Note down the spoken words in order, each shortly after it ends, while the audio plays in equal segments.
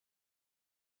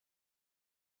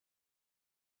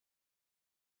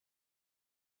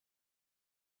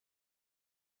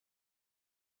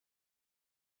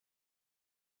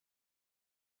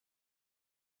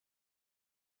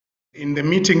In the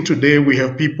meeting today, we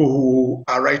have people who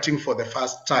are writing for the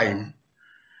first time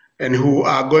and who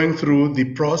are going through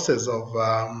the process of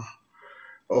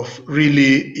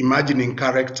really imagining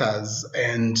characters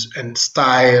and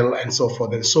style and so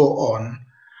forth and so on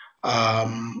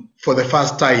for the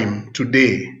first time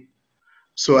today.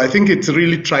 So I think it's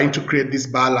really trying to create this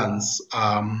balance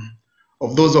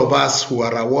of those of us who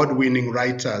are award-winning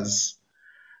writers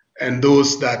and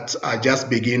those that are just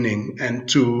beginning, and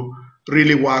to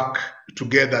really work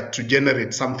together to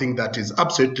generate something that is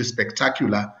absolutely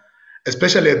spectacular,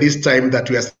 especially at this time that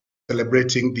we are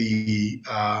celebrating the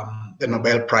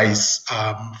Nobel Prize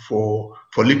for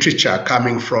literature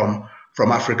coming from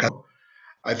Africa.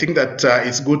 I think that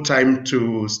it's good time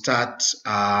to start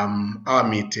our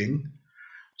meeting.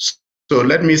 So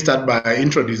let me start by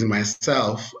introducing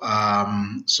myself.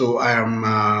 So I am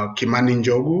Kimani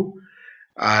Njogu.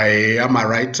 I am a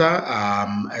writer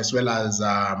as well as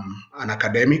an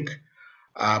academic,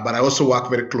 but I also work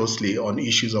very closely on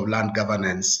issues of land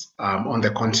governance on the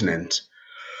continent.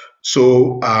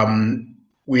 So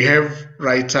we have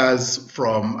writers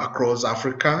from across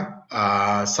Africa,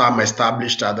 some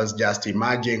established, others just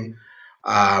emerging,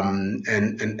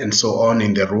 and so on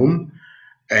in the room.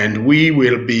 And we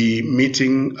will be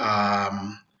meeting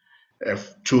to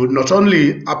not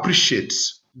only appreciate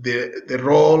the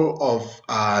role of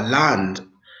land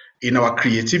in our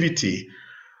creativity,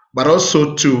 but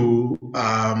also to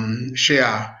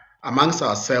share amongst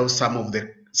ourselves some of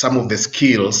the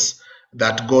skills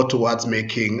that go towards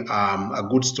making a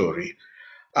good story.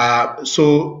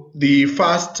 So the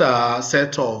first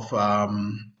set of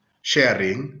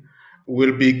sharing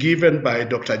will be given by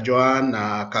Dr. Joan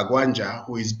Kagwanja,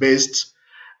 who is based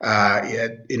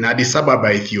in Addis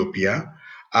Ababa, Ethiopia.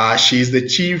 She is the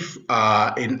chief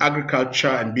in agriculture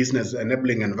and business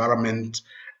enabling environment,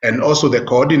 and also the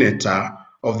coordinator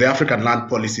of the African Land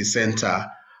Policy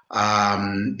Center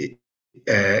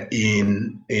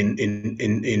in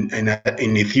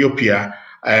Ethiopia,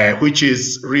 which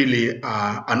is really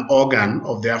an organ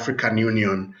of the African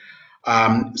Union.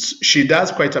 She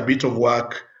does quite a bit of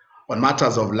work on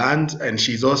matters of land, and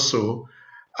she's also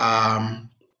a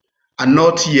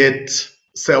not yet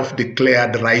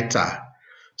self-declared writer.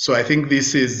 So I think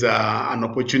this is an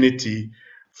opportunity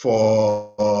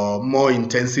for more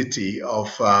intensity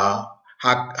of her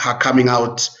coming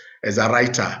out as a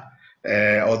writer,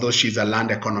 although she's a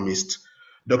land economist.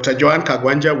 Dr. Joan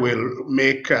Kagwanja will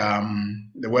make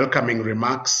the welcoming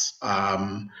remarks,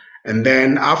 and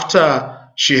then after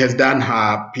she has done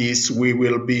her piece, we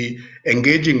will be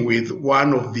engaging with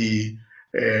one of the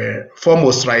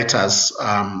foremost writers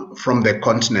from the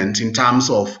continent in terms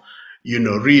of,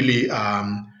 really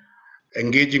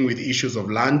engaging with issues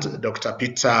of land, Dr.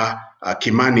 Peter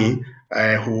Kimani,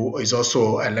 who is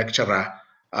also a lecturer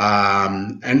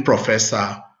and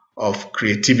professor of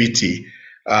creativity.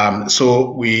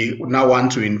 So we now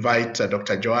want to invite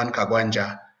Dr. Joan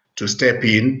Kagwanja to step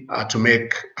in to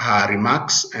make her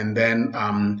remarks, and then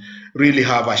really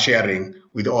have a sharing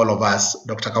with all of us.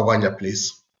 Dr. Kagwanja,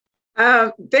 please.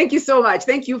 Thank you so much.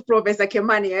 Thank you, Professor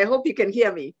Kimani. I hope you can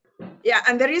hear me. Yeah,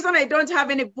 and the reason I don't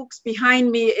have any books behind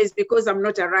me is because I'm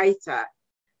not a writer.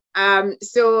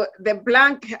 So the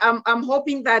blank, I'm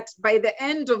hoping that by the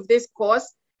end of this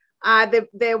course,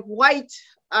 the white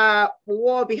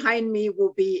wall behind me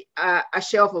will be a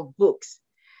shelf of books.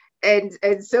 And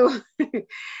so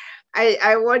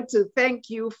I want to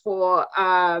thank you for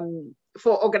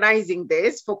organizing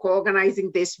this, for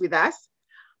co-organizing this with us.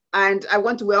 And I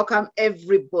want to welcome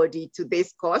everybody to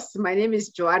this course. My name is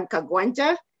Joan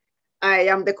Kagwanja. I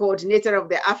am the coordinator of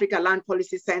the Africa Land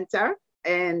Policy Center,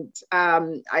 and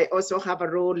I also have a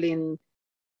role in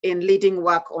leading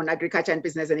work on agriculture and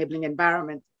business enabling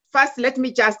environment. First, let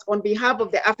me just, on behalf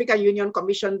of the African Union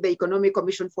Commission, the Economic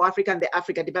Commission for Africa, and the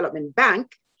Africa Development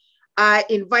Bank, I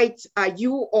invite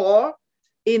you all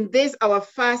in this, our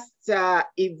first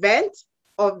event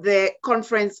of the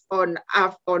conference on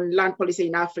land policy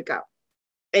in Africa.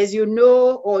 As you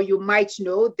know, or you might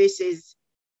know, this is,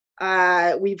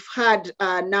 we've had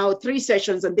now 3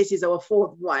 sessions, and this is our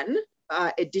 4th one,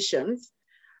 editions.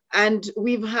 And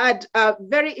we've had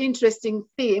very interesting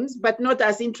themes, but not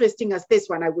as interesting as this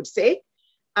one, I would say.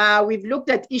 We've looked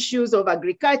at issues of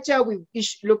agriculture. We've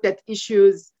looked at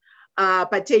issues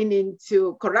pertaining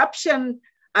to corruption.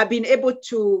 I've been able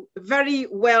to very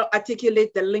well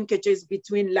articulate the linkages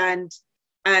between land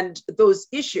and those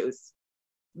issues.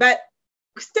 But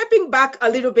stepping back a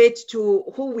little bit to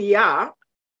who we are,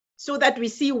 so that we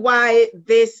see why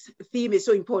this theme is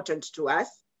so important to us.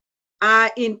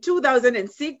 In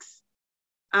 2006,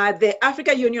 the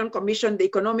African Union Commission, the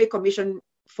Economic Commission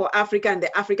for Africa, and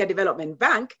the Africa Development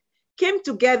Bank came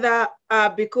together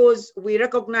because we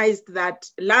recognized that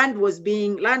land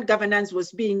governance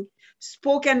was being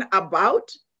spoken about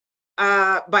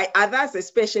by others,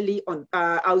 especially on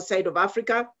outside of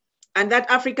Africa, and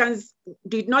that Africans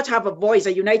did not have a voice,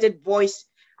 a united voice,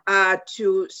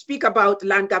 to speak about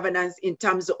land governance in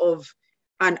terms of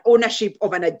an ownership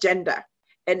of an agenda.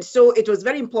 And so it was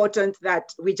very important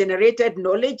that we generated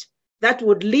knowledge that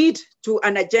would lead to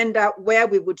an agenda where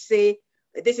we would say,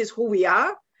 this is who we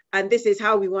are, and this is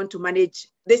how we want to manage,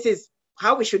 this is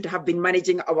how we should have been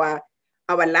managing our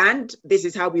land, this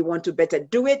is how we want to better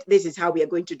do it, this is how we are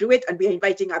going to do it, and we are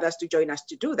inviting others to join us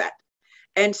to do that.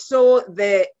 And so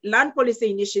the Land Policy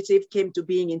Initiative came to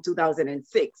being in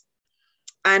 2006.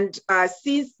 And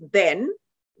since then,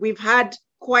 we've had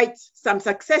quite some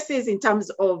successes in terms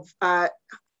of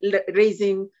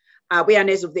raising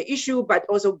awareness of the issue, but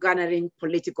also garnering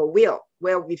political will,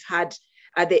 where we've had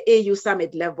at the AU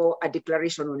summit level a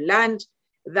declaration on land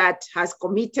that has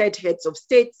committed heads of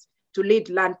states to lead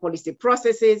land policy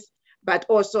processes, but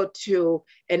also to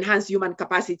enhance human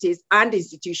capacities and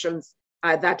institutions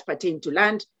that pertain to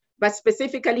land, but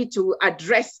specifically to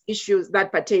address issues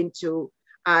that pertain to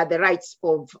the rights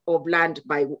of land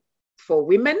for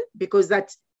women, because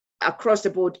that across the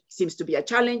board seems to be a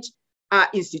challenge.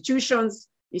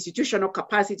 Institutional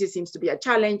capacity seems to be a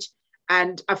challenge,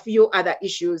 and a few other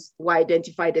issues were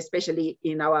identified, especially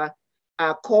in our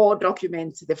core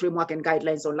document, the Framework and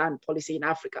Guidelines on Land Policy in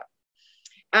Africa.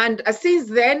 And since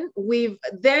then, we've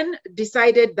then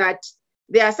decided that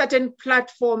there are certain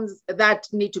platforms that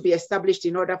need to be established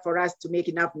in order for us to make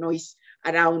enough noise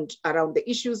around the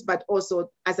issues, but also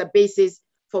as a basis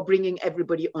for bringing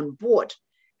everybody on board.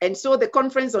 And so the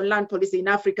Conference on Land Policy in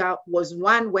Africa was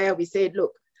one where we said,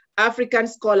 look, African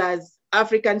scholars,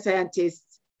 African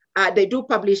scientists, they do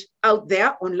publish out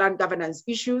there on land governance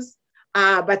issues,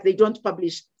 but they don't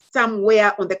publish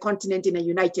somewhere on the continent in a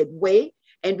united way.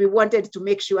 And we wanted to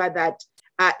make sure that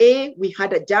A, we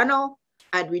had a journal,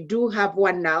 and we do have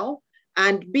one now,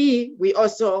 and B, we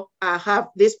also have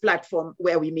this platform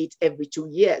where we meet every 2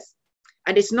 years.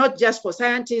 And it's not just for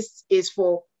scientists, it's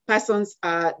for persons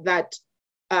that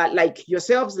like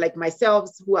yourselves, like myself,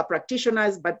 who are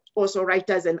practitioners, but also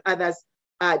writers and others,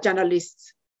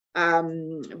 journalists,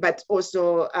 but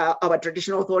also our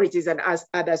traditional authorities and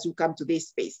others who come to this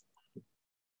space.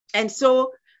 And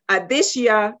so this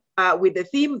year, with the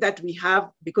theme that we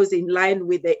have, because in line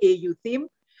with the AU theme,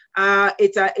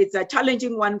 it's a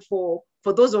challenging one for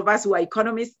those of us who are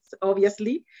economists,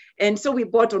 obviously. And so we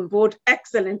brought on board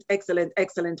excellent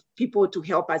people to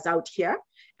help us out here.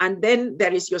 And then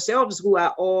there is yourselves, who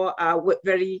are all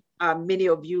very, many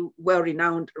of you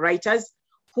well-renowned writers,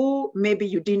 who maybe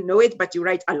you didn't know it, but you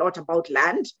write a lot about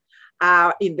land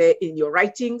in your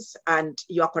writings, and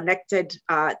you are connected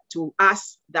to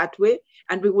us that way.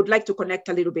 And we would like to connect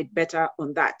a little bit better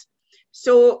on that.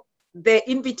 So the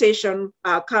invitation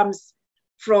comes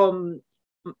from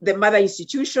the mother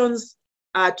institutions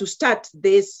to start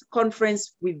this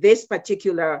conference with this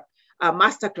particular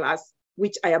masterclass,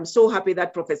 which I am so happy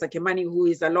that Professor Kimani, who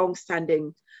is a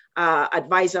long-standing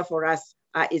advisor for us,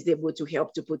 is able to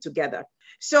help to put together.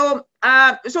 So,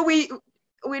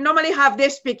 we normally have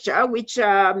this picture, which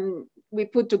we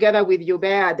put together with Hubert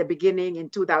at the beginning in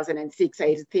 2006,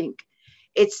 I think.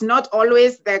 It's not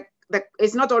always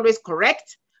it's not always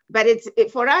correct, but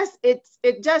for us,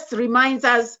 it just reminds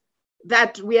us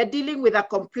that we are dealing with a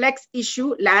complex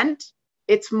issue, land.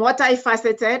 It's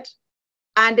multifaceted,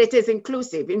 and it is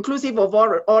inclusive of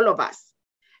all of us.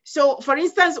 So for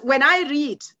instance, when I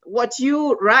read what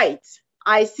you write,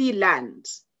 I see land,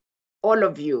 all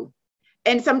of you.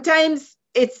 And sometimes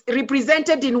it's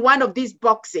represented in one of these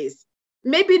boxes,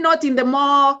 maybe not in the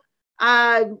more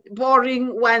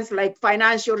boring ones like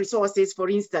financial resources, for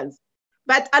instance.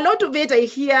 But a lot of it I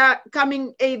hear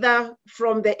coming either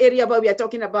from the area where we are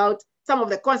talking about some of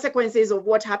the consequences of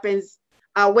what happens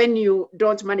when you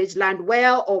don't manage land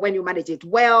well, or when you manage it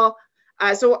well.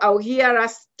 So I'll hear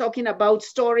us talking about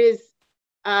stories.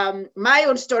 My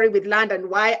own story with land and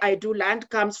why I do land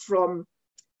comes from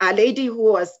a lady who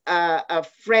was a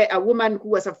woman who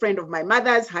was a friend of my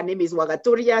mother's. Her name is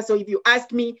Wagatoria. So if you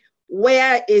ask me,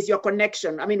 where is your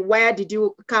connection? I mean, where did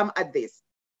you come at this?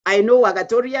 I know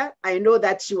Wagatoria. I know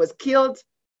that she was killed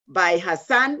by her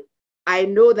son. I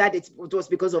know that it was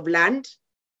because of land.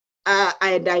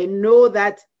 And I know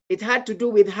that it had to do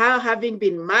with her having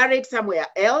been married somewhere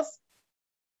else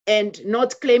and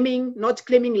not claiming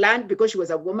land because she was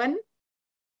a woman,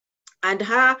 and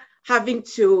her having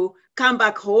to come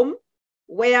back home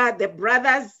where the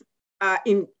brothers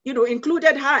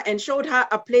included her and showed her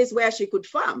a place where she could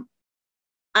farm.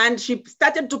 And she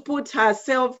started to put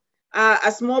herself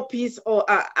a small piece or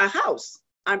a house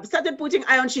and started putting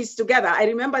iron sheets together. I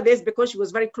remember this because she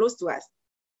was very close to us.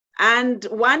 And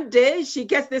one day she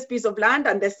gets this piece of land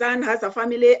and the son has a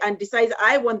family and decides,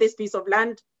 I want this piece of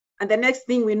land. And the next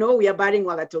thing we know, we are burying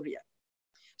Wagatoria.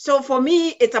 So for me,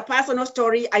 it's a personal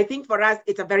story. I think for us,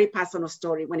 it's a very personal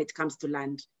story when it comes to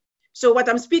land. So what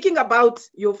I'm speaking about,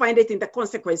 you'll find it in the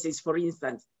consequences, for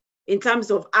instance, in terms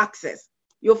of access.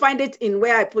 You'll find it in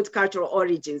where I put cultural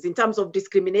origins, in terms of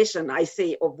discrimination, I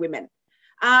say, of women.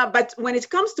 But when it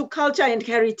comes to culture and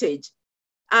heritage,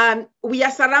 we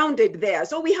are surrounded there.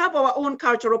 So we have our own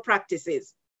cultural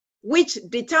practices, which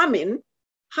determine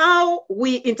how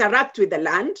we interact with the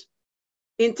land.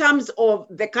 In terms of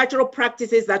the cultural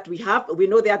practices that we have, we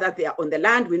know that they are on the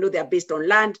land, we know they are based on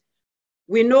land.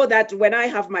 We know that when I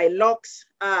have my locks,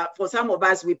 for some of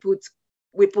us, we put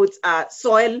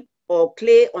soil or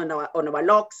clay on our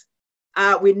locks.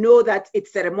 We know that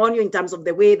it's ceremonial in terms of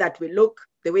the way that we look,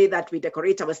 the way that we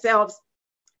decorate ourselves.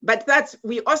 But that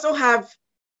we also have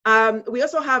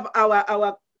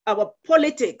our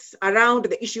politics around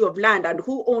the issue of land and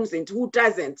who owns it, who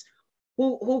doesn't,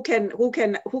 who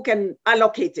can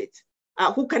allocate it,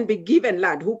 who can be given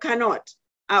land, who cannot,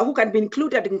 who can be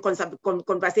included in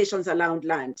conversations around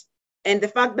land. And the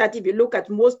fact that if you look at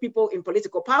most people in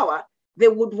political power, they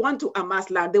would want to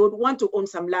amass land, they would want to own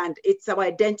some land. It's our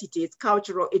identity, it's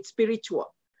cultural, it's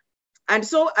spiritual. And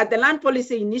so at the Land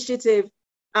Policy Initiative,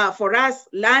 for us,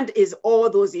 land is all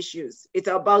those issues. It's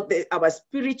about our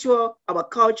spiritual, our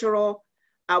cultural,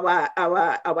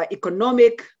 our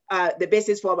economic, the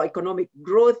basis for our economic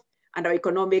growth and our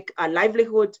economic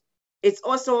livelihood. It's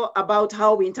also about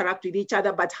how we interact with each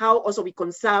other, but how also we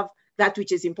conserve that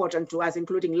which is important to us,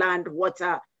 including land,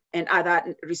 water, and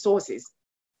other resources.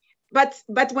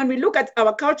 But when we look at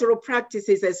our cultural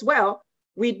practices as well,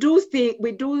 we do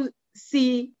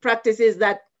see practices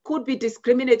that could be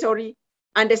discriminatory,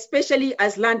 and especially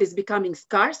as land is becoming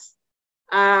scarce,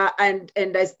 and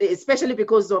especially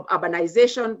because of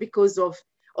urbanization, because of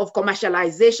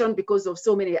commercialization, because of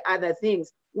so many other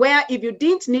things, where if you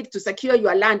didn't need to secure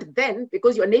your land then,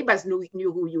 because your neighbors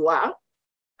knew who you are,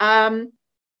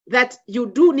 that you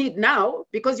do need now,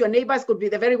 because your neighbors could be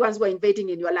the very ones who are invading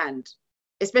in your land,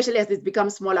 especially as it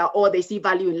becomes smaller or they see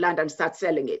value in land and start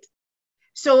selling it.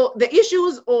 So the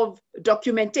issues of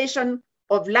documentation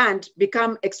of land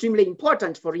become extremely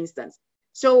important, for instance.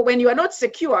 So when you are not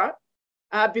secure,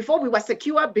 before we were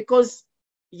secure because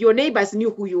your neighbors knew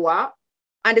who you are,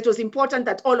 and it was important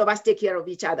that all of us take care of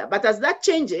each other. But as that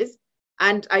changes,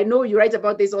 and I know you write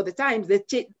about this all the time,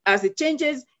 as it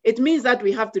changes, it means that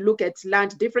we have to look at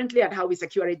land differently and how we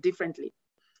secure it differently.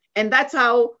 And that's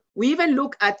how we even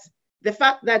look at the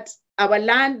fact that our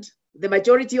land, the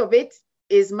majority of it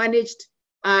is managed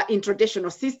in traditional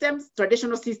systems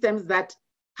that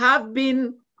have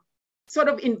been sort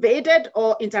of invaded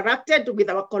or interacted with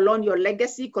our colonial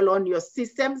legacy, colonial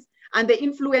systems, and they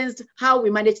influenced how we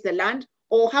manage the land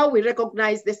or how we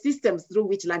recognize the systems through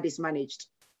which land is managed.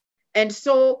 And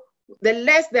so the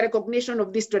less the recognition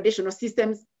of these traditional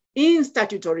systems in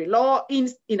statutory law, in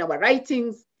our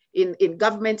writings, in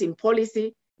government, in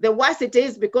policy, the worse it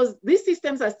is, because these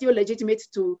systems are still legitimate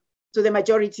to the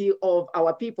majority of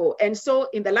our people. And so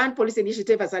in the Land Policy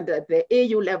Initiative, as at the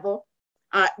AU level,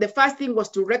 the first thing was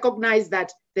to recognize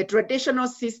that the traditional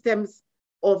systems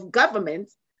of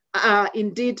government are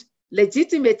indeed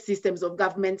legitimate systems of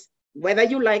government, whether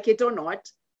you like it or not,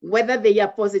 whether they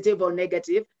are positive or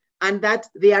negative, and that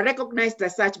they are recognized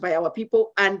as such by our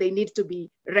people, and they need to be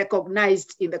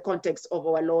recognized in the context of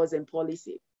our laws and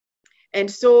policy. And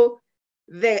so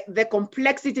the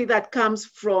complexity that comes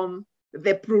from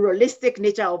the pluralistic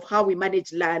nature of how we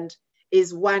manage land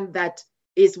is one that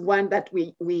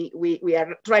we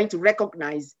are trying to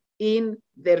recognize in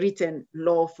the written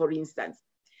law, for instance.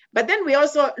 But then we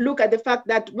also look at the fact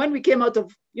that when we came out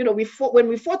of, when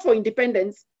we fought for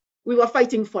independence, we were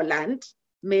fighting for land,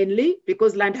 mainly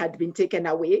because land had been taken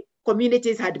away,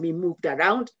 communities had been moved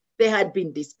around, they had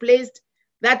been displaced.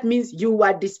 That means you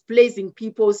were displacing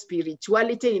people's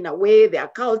spirituality in a way, their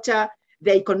culture,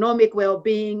 their economic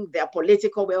well-being, their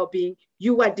political well-being.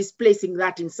 You were displacing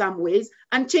that in some ways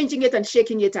and changing it and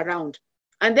shaking it around.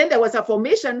 And then there was a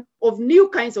formation of new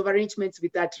kinds of arrangements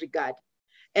with that regard.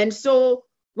 And so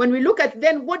when we look at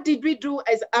then what did we do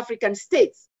as African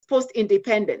states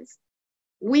post-independence,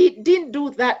 we didn't do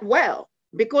that well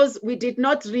because we did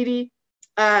not really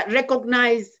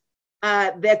recognize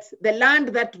that the land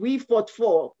that we fought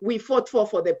for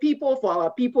the people, for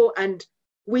our people, and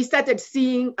we started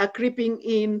seeing a creeping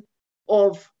in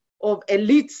of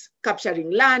elites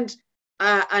capturing land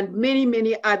and many,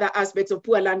 many other aspects of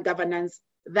poor land governance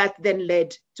that then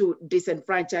led to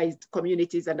disenfranchised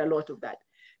communities and a lot of that.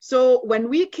 So when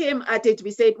we came at it,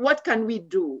 we said, what can we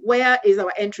do? Where is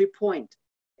our entry point?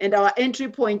 And our entry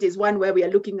point is one where we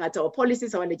are looking at our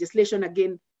policies, our legislation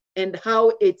again, and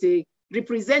how it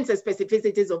represents the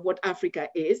specificities of what Africa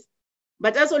is,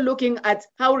 but also looking at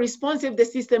how responsive the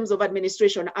systems of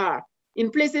administration are. In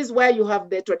places where you have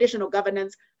the traditional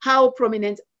governance, how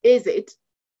prominent is it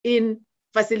in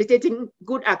facilitating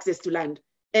good access to land?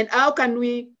 And how can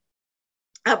we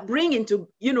bring into,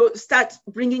 start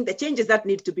bringing the changes that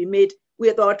need to be made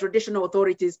with our traditional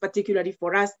authorities, particularly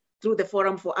for us through the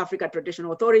Forum for Africa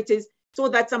Traditional Authorities, so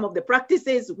that some of the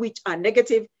practices which are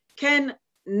negative can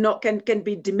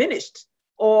be diminished,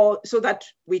 or so that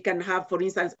we can have, for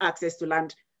instance, access to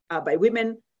land by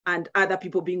women and other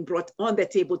people being brought on the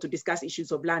table to discuss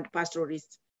issues of land,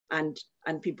 pastoralists and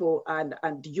people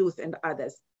and youth and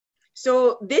others.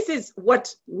 So this is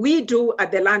what we do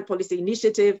at the Land Policy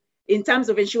Initiative in terms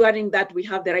of ensuring that we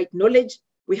have the right knowledge,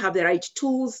 we have the right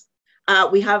tools,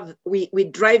 we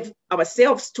drive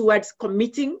ourselves towards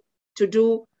committing to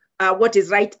do what is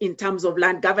right in terms of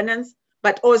land governance,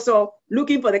 but also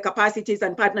looking for the capacities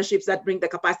and partnerships that bring the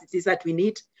capacities that we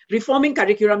need, reforming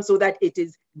curriculum so that it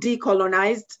is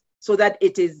decolonized, so that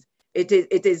it is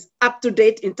up to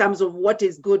date in terms of what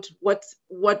is good, what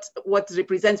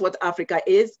represents what Africa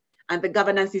is, and the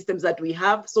governance systems that we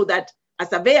have, so that a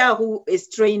surveyor who is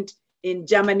trained in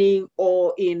Germany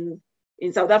or in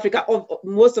South Africa,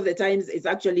 most of the times it's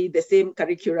actually the same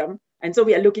curriculum. And so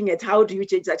we are looking at how do you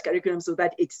change that curriculum so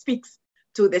that it speaks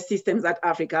to the systems that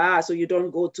Africa are, so you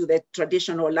don't go to the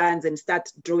traditional lands and start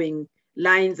drawing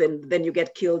lines and then you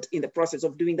get killed in the process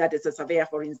of doing that as a surveyor,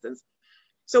 for instance.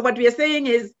 So what we are saying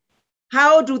is,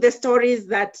 how do the stories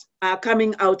that are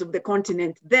coming out of the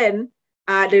continent then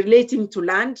are relating to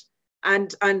land?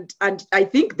 And I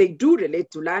think they do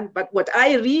relate to land, but what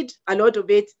I read, a lot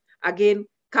of it, again,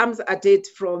 comes at it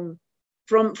from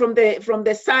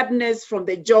the sadness, from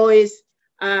the joys,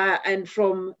 and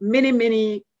from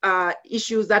many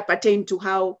issues that pertain to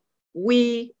how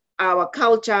we, our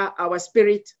culture, our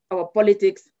spirit, our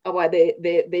politics,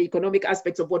 the economic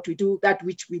aspects of what we do, that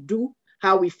which we do,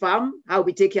 how we farm, how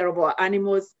we take care of our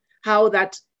animals, how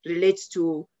that relates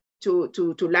to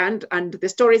land, and the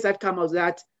stories that come out of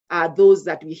that are those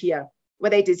that we hear,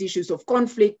 whether it is issues of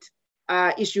conflict,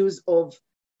 issues of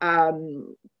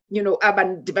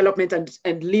urban development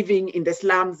and living in the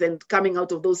slums and coming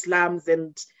out of those slums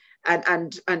and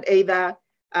either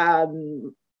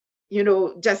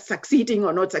just succeeding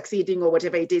or not succeeding or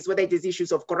whatever it is, whether it is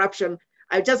issues of corruption.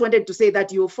 I just wanted to say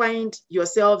that you'll find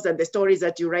yourselves and the stories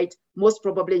that you write most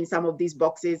probably in some of these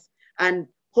boxes. And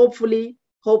hopefully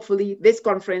this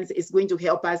conference is going to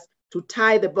help us to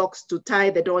tie the box, to tie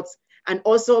the dots, and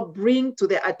also bring to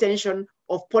the attention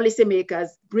of policymakers,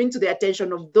 bring to the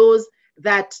attention of those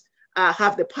that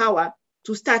have the power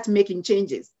to start making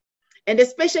changes, and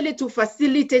especially to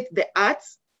facilitate the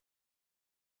arts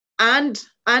and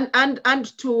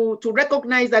to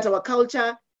recognize that our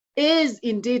culture is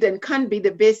indeed and can be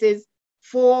the basis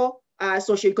for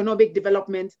socioeconomic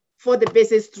development, for the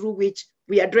basis through which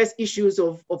we address issues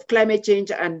of climate change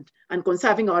and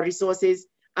conserving our resources,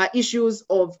 issues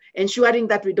of ensuring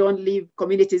that we don't leave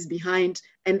communities behind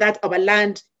and that our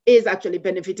land is actually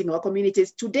benefiting our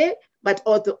communities today, but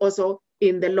also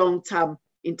in the long term,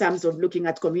 in terms of looking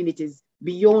at communities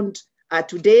beyond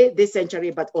today, this century,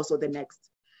 but also the next.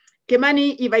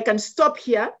 Kimani, if I can stop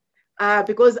here,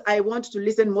 because I want to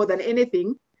listen more than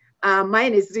anything.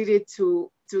 Mine is really to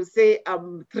say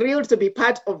I'm thrilled to be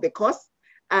part of the course,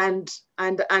 and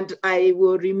I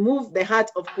will remove the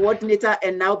hat of coordinator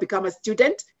and now become a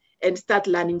student and start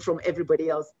learning from everybody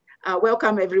else.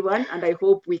 Welcome everyone, and I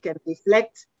hope we can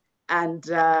reflect and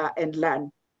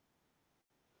learn.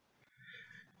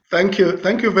 Thank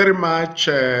you very much,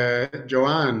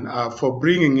 Joanne, for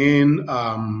bringing in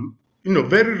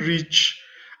very rich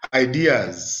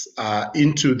ideas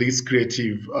into this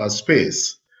creative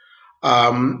space.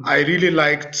 I really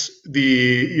liked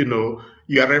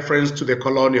your reference to the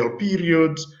colonial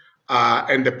period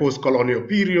and the post-colonial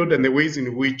period and the ways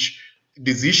in which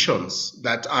decisions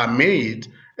that are made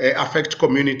affect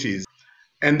communities.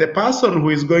 And the person who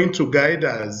is going to guide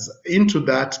us into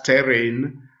that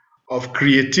terrain of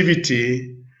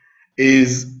creativity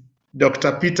is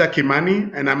Dr. Peter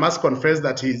Kimani, and I must confess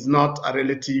that he's not a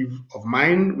relative of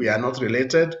mine. We are not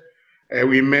related.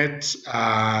 We met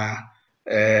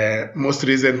most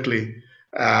recently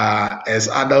as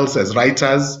adults, as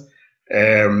writers,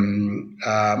 and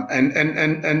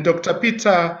Dr.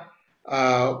 Peter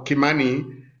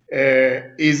Kimani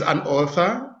is an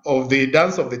author of The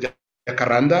Dance of the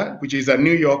Jacaranda, which is a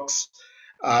New York's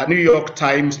New York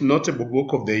Times Notable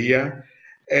Book of the Year,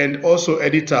 and also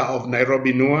editor of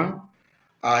Nairobi Noir.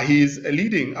 He is a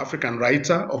leading African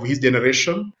writer of his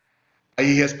generation.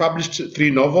 He has published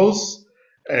 3 novels,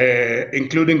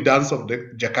 including Dance of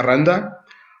the Jacaranda,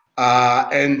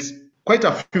 and quite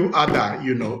a few other,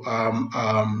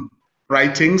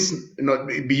 writings,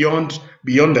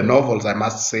 beyond the novels, I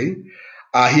must say.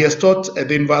 He has taught at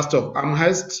the University of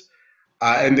Amherst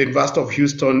and the University of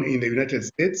Houston in the United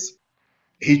States.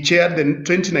 He chaired the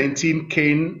 2019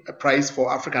 Kane Prize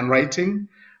for African Writing,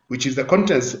 which is the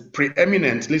continent's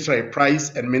preeminent literary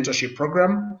prize and mentorship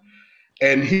program.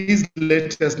 And his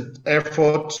latest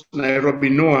effort, Nairobi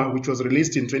Noir, which was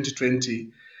released in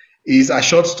 2020, is a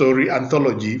short story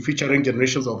anthology featuring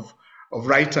generations of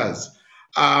writers.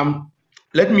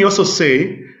 Let me also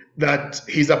say that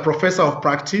he's a professor of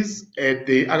practice at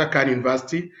the Aga Khan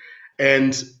University,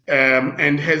 and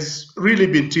has really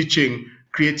been teaching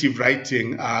creative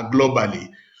writing globally.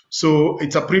 So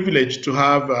it's a privilege to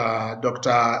have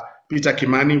Dr. Peter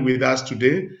Kimani with us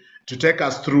today to take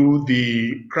us through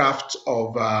the craft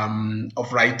of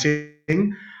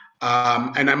writing.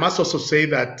 And I must also say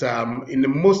that in the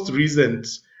most recent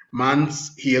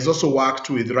months, he has also worked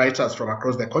with writers from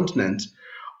across the continent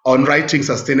on writing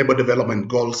sustainable development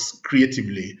goals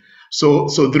creatively. So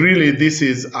really, this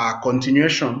is a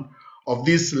continuation of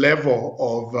this level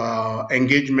of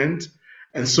engagement.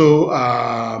 And so,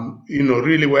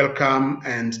 really welcome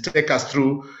and take us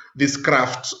through this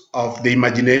craft of the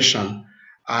imagination.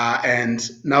 And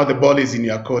now the ball is in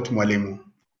your court, Mwalimu.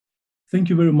 Thank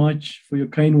you very much for your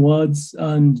kind words,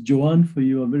 and Joanne for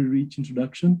your very rich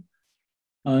introduction.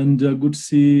 And good to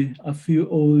see a few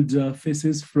old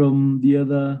faces from the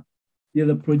other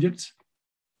project.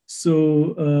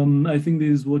 So I think this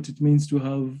is what it means to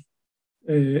have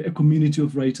a community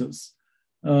of writers,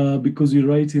 because we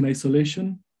write in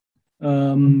isolation.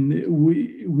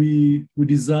 We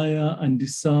desire and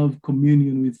deserve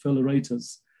communion with fellow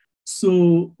writers.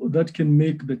 So that can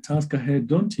make the task ahead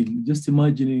daunting. Just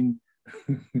imagining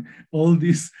all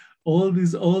these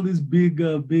big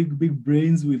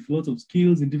brains with lots of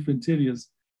skills in different areas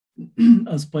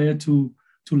aspire to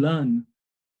learn.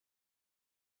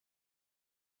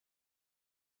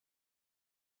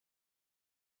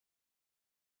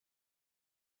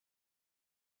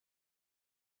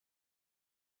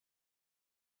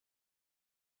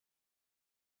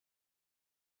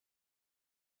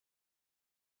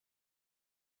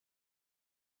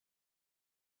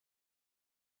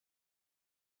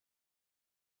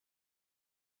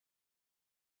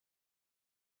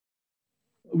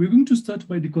 We're going to start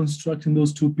by deconstructing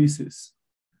those 2 pieces,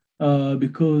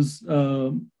 because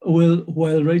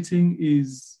while writing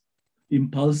is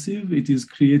impulsive, it is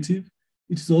creative,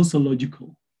 it is also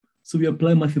logical. So we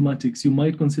apply mathematics. You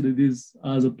might consider this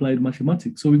as applied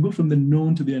mathematics. So we go from the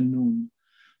known to the unknown.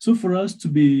 So for us to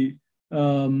be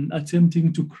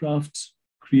attempting to craft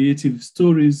creative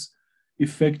stories,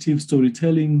 effective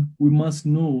storytelling, we must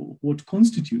know what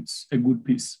constitutes a good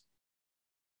piece.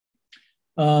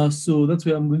 So that's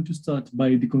where I'm going to start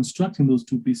by deconstructing those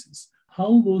 2 pieces.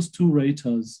 How those 2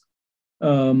 writers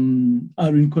are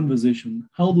in conversation,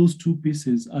 how those 2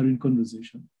 pieces are in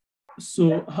conversation.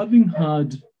 So having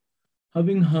heard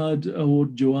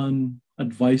what Joanne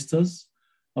advised us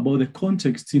about the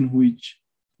context in which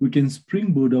we can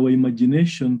springboard our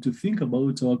imagination to think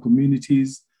about our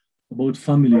communities, about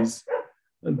families,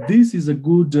 this is a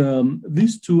good,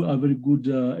 these 2 are very good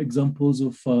examples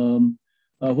of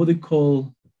what they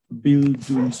call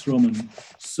Bildungsroman.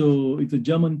 So it's a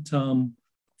German term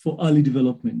for early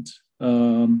development.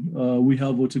 We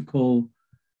have what we call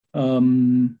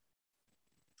young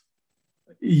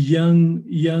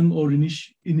or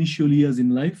initial years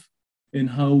in life, and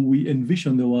how we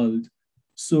envision the world.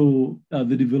 So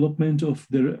the development of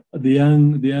the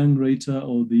young writer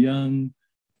or the young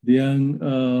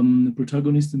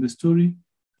protagonist in the story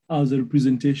as a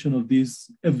representation of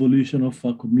this evolution of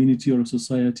a community or a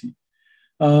society.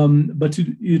 But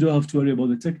you don't have to worry about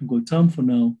the technical term for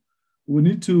now. We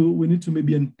need to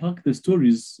maybe unpack the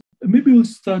stories. Maybe we'll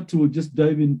start to just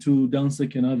dive into Down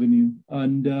Second Avenue.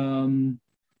 And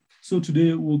so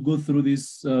today we'll go through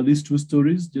these 2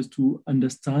 stories just to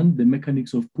understand the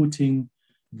mechanics of putting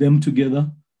them together.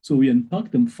 So we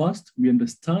unpack them first, we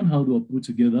understand how they are put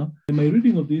together. And my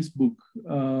reading of this book,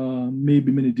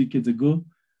 maybe many decades ago,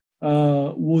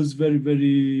 was very,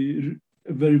 very,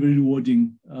 very, very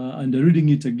rewarding. And reading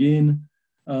it again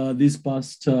this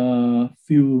past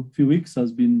few weeks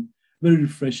has been very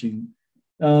refreshing.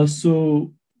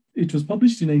 So it was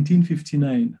published in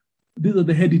 1959. These are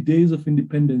the heady days of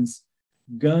independence,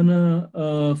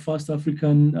 Ghana, first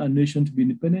African nation to be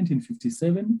independent in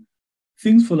 57.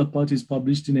 Things Fall Apart is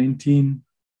published in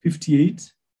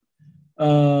 1958.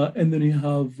 And then you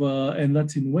have, and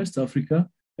that's in West Africa.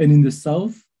 And in the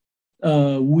South,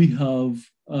 we have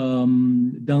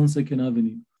Down Second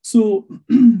Avenue. So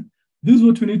this is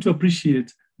what we need to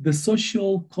appreciate. The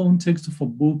social context of a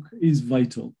book is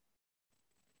vital.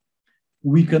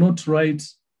 We cannot write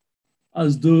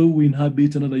as though we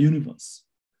inhabit another universe.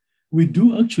 We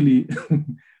do actually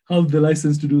have the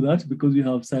license to do that because we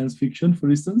have science fiction, for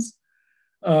instance,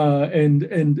 and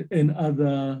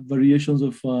other variations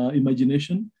of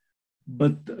imagination.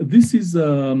 But this is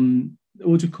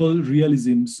what you call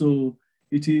realism. So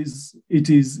it is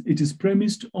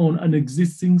premised on an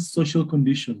existing social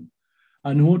condition.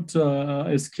 And what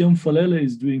Eskiem Falele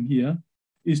is doing here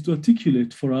is to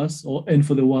articulate for us and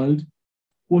for the world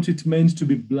what it meant to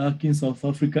be Black in South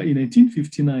Africa in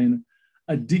 1959,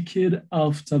 a decade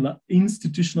after the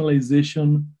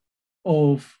institutionalization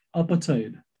of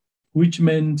apartheid, which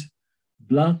meant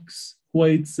Blacks,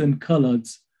 whites, and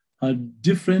coloreds had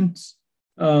different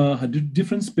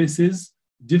spaces,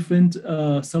 different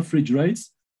suffrage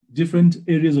rights, different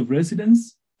areas of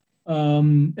residence,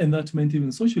 and that meant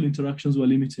even social interactions were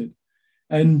limited.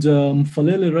 And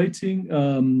Falele, writing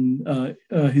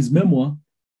his memoir,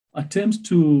 attempts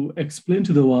to explain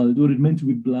to the world what it meant to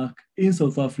be Black in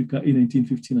South Africa in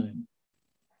 1959.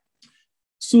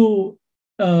 So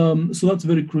that's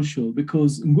very crucial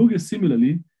because Ngugi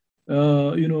similarly,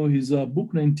 his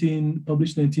book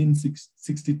published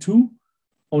 1962,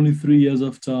 only 3 years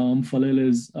after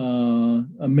Falele's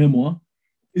memoir,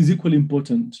 is equally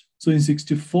important. So in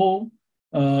 64,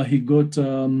 he got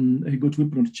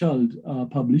Whip-Not Child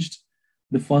published,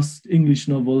 the first English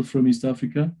novel from East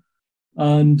Africa.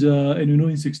 And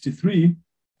in 63,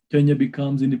 Kenya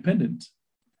becomes independent.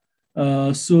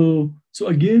 So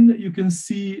again, you can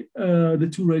see the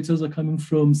two writers are coming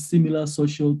from similar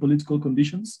social political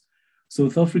conditions.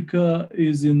 South Africa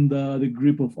is in the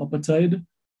grip of apartheid,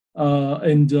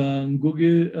 and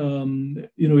Ngugi,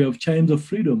 we have chimes of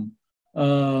freedom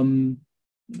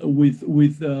with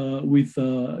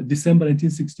December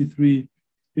 1963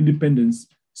 independence.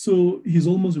 So he's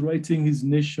almost writing his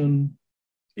nation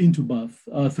into birth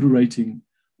through writing.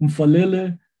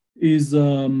 Mfalele is,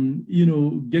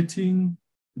 getting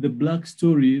the Black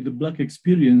story, the Black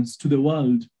experience to the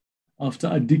world after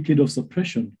a decade of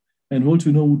suppression. And what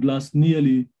we know would last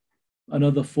nearly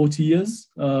another 40 years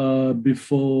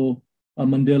before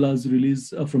Mandela's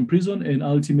release from prison and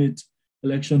ultimate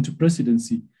election to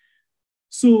presidency.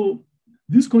 So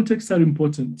these contexts are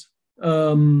important.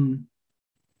 And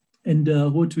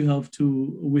what we have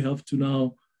to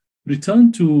now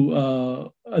return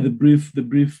to the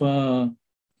brief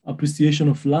appreciation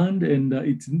of land and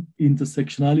its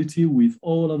intersectionality with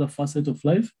all other facets of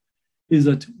life is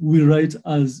that we write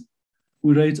as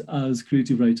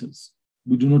creative writers.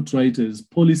 We do not write as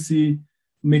policy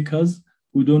makers.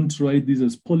 We don't write these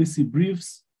as policy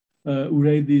briefs. We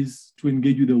write these to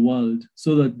engage with the world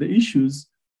so that the issues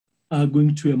are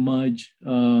going to emerge,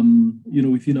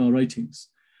 within our writings.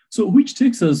 So, which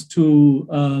takes us to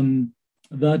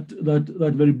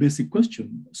that very basic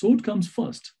question. So, what comes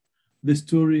first, the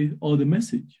story or the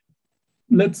message?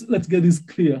 Let's get this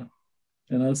clear,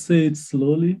 and I'll say it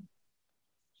slowly,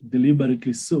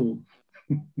 deliberately so,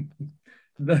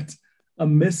 that a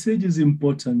message is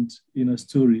important in a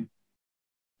story.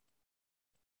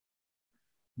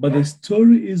 But the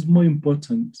story is more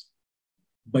important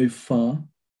by far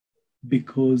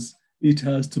because it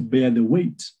has to bear the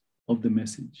weight of the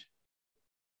message.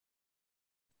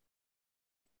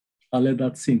 I'll let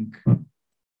that sink.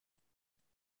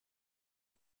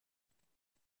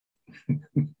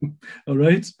 All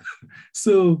right.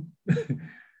 So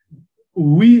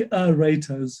we are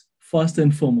writers first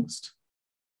and foremost.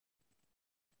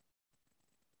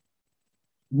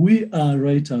 We are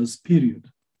writers, period.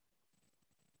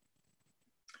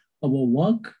 Our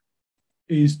work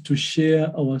is to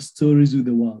share our stories with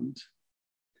the world.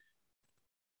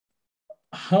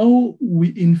 How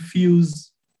we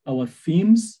infuse our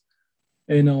themes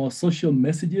and our social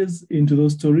messages into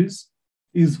those stories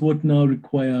is what now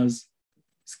requires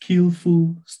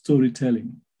skillful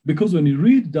storytelling. Because when you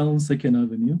read Down Second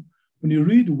Avenue, when you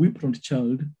read Whip-Not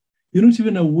Child, you're not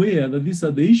even aware that these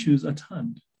are the issues at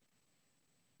hand,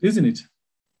 isn't it?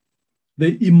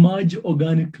 They emerge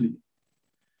organically.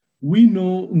 We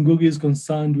know Ngugi is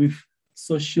concerned with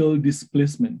social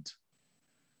displacement.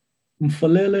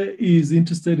 Mfalele is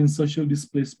interested in social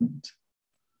displacement,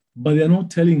 but they're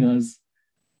not telling us,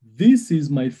 this is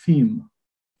my theme.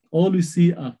 All we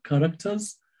see are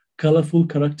characters, colorful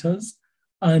characters,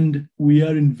 and we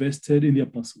are invested in their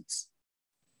pursuits.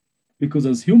 Because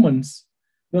as humans,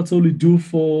 that's all we do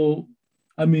for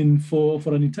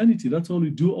an eternity. That's all we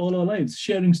do all our lives,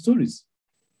 sharing stories.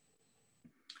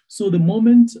 So the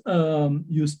moment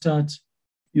you start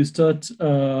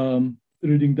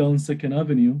reading down Second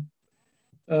Avenue,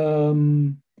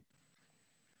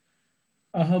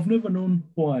 I have never known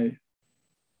why.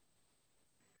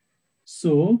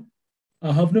 So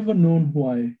I have never known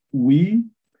why we,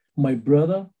 my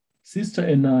brother, sister,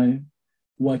 and I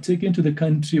were taken to the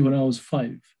country when I was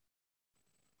 5.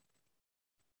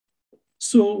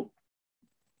 So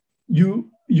you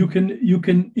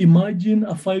can imagine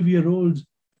a 5-year-old,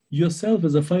 yourself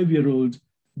as a 5-year-old,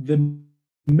 the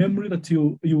memory that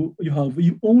you have,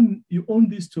 you own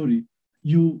this story.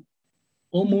 You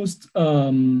almost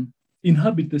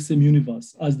inhabit the same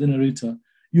universe as the narrator.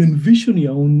 You envision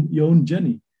your own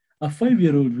journey. A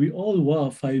 5-year-old, we all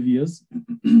were 5 years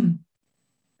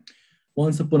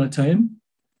once upon a time.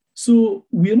 So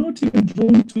we are not even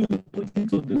drawn to the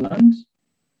politics of the land.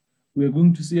 We are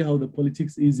going to see how the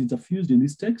politics is interfused in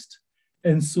this text,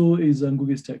 and so is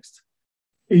Ngugi's text.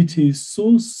 It is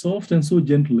so soft and so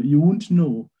gentle. You won't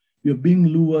know you're being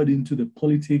lured into the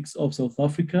politics of South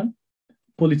Africa,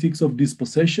 politics of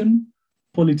dispossession,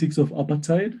 politics of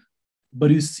apartheid,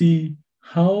 but you see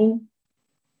how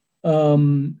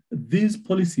these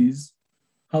policies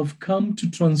have come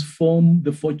to transform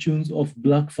the fortunes of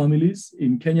Black families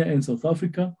in Kenya and South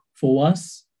Africa for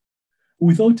us,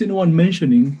 without anyone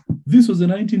mentioning. This was a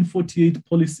 1948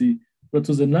 policy that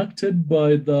was enacted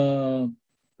by the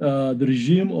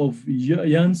regime of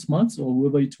Jan Smuts, or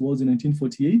whoever it was, in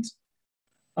 1948.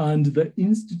 And the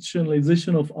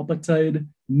institutionalization of apartheid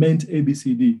meant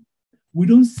ABCD. We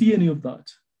don't see any of that.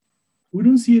 We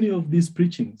don't see any of these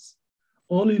preachings.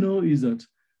 All we know is that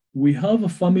we have a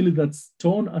family that's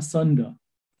torn asunder.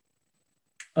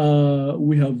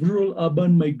 We have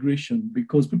rural-urban migration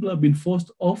because people have been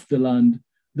forced off the land.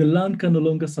 The land can no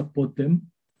longer support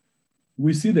them.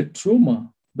 We see the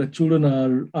trauma that children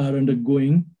are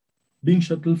undergoing, being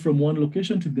shuttled from one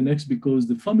location to the next because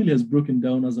the family has broken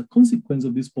down as a consequence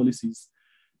of these policies.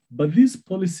 But these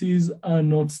policies are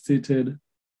not stated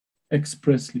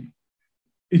expressly.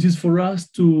 It is for us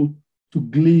to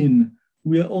glean.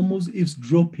 We are almost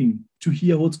eavesdropping to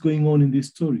hear what's going on in this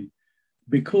story,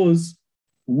 because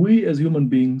we as human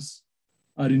beings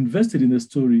are invested in the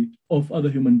story of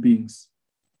other human beings.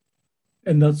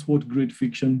 And that's what great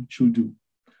fiction should do.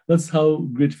 That's how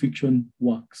great fiction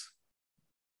works.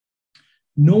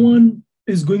 No one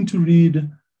is going to read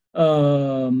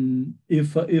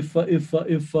if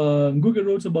Ngugi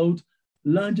wrote about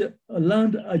land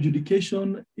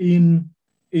adjudication in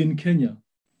Kenya,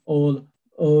 or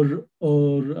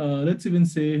let's even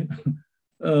say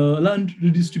land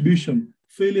redistribution,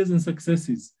 failures and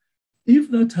successes. If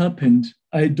that happened,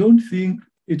 I don't think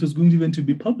it was going even to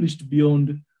be published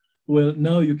beyond, well,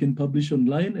 now you can publish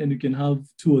online and you can have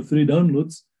 2 or 3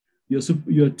 downloads.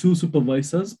 Your 2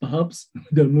 supervisors, perhaps,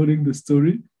 downloading the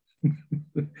story.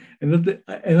 and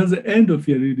that's the end of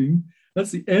your reading.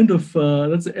 That's the end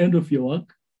of your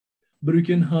work. But you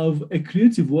can have a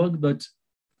creative work that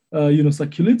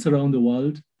circulates around the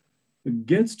world,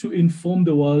 gets to inform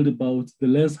the world about the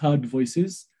less heard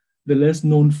voices, the less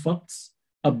known facts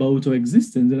about our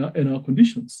existence and our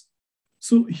conditions.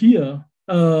 So here,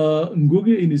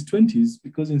 Ngugi in his 20s,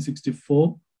 because in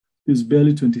 1964, he was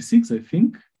barely 26, I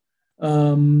think,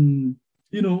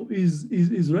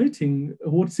 is writing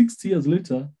what 60 years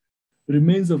later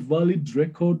remains a valid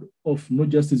record of not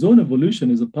just his own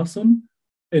evolution as a person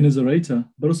and as a writer,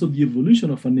 but also the evolution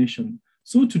of a nation.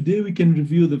 So today we can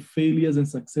review the failures and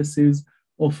successes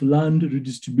of land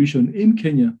redistribution in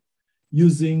Kenya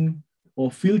using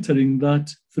or filtering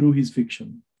that through his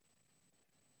fiction.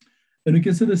 And we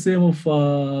can say the same of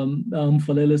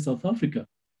Mfulele, South Africa.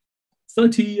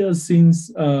 30 years since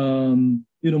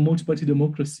multi-party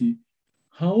democracy,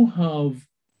 how have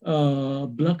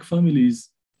Black families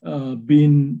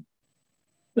been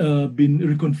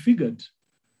reconfigured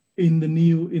in the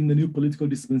new political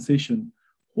dispensation?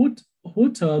 What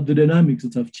are the dynamics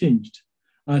that have changed?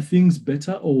 Are things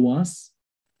better or worse?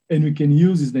 And we can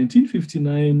use his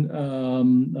 1959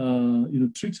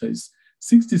 treatise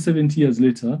 60, 70 years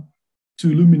later to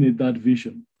illuminate that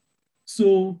vision.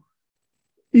 So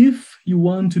if you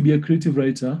want to be a creative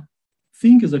writer,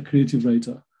 think as a creative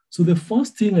writer. So the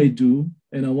first thing I do,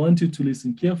 and I want you to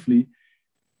listen carefully,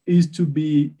 is to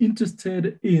be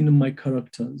interested in my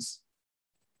characters.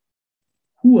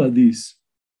 Who are these?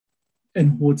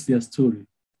 And what's their story?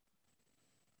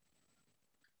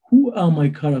 Who are my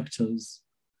characters?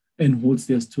 And what's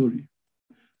their story?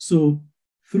 So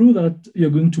Through that, you're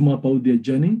going to map out their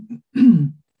journey.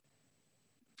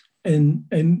 And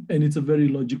it's a very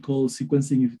logical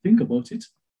sequencing if you think about it.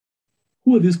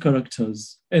 Who are these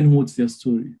characters and what's their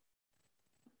story?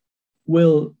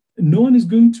 Well, no one is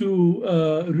going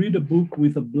to read a book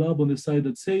with a blurb on the side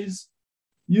that says,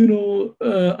 you know,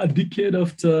 a decade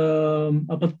after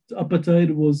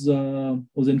apartheid was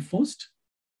enforced,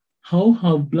 how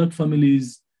have Black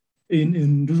families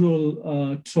in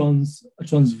rural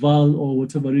Transvaal or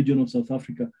whatever region of South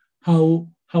Africa, how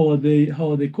are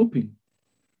they coping?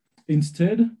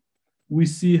 Instead, we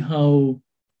see how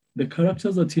the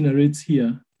characters that he narrates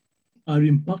here are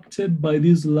impacted by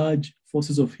these large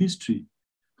forces of history,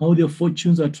 how their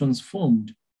fortunes are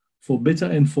transformed for better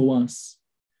and for worse.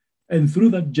 And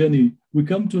through that journey, we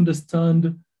come to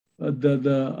understand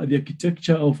the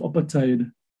architecture of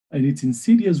apartheid and its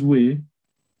insidious way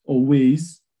or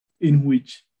ways in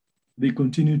which they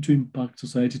continue to impact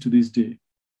society to this day.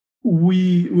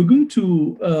 We're going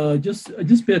to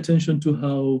just pay attention to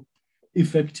how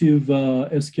effective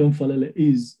Eskom Falele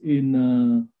is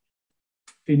in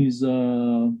his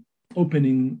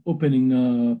opening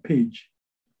page.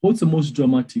 What's the most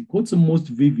dramatic? What's the most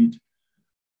vivid?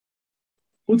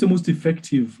 What's the most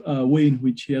effective way in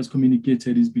which he has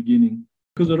communicated his beginning?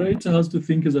 Because the writer has to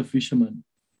think as a fisherman.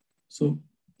 So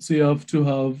you have to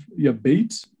have your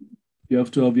bait, you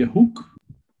have to have your hook,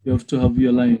 you have to have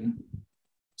your line.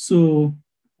 So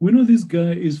we know this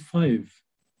guy is 5.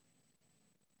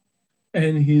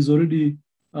 And he's already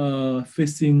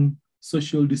facing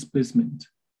social displacement.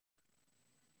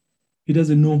 He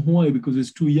doesn't know why because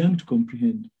he's too young to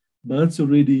comprehend. But that's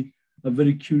already a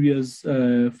very curious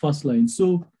first line.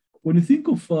 So when you think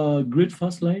of great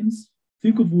first lines,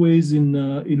 think of ways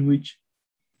in which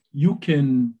you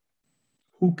can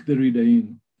hook the reader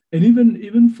in. And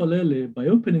even Falele, by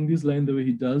opening this line the way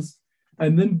he does,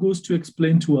 and then goes to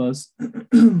explain to us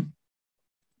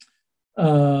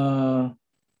the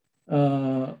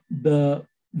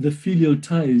filial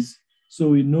ties. So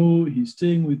we know he's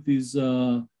staying with his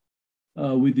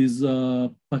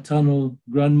paternal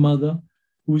grandmother,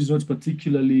 who is not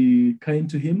particularly kind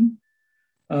to him.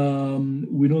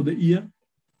 We know the ear.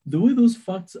 The way those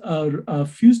facts are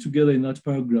fused together in that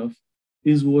paragraph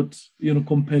is what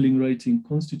compelling writing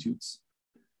constitutes.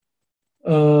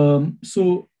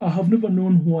 So I have never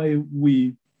known why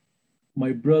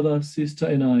my brother, sister,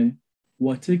 and I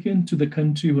were taken to the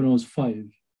country when I was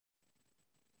 5.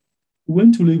 We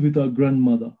went to live with our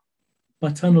grandmother,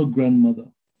 paternal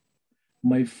grandmother.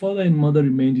 My father and mother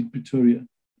remained in Pretoria,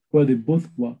 where they both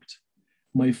worked.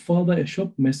 My father, a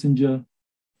shop messenger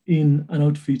in an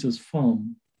outfitter's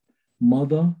farm,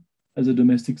 mother as a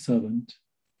domestic servant.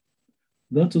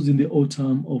 That was in the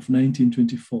autumn of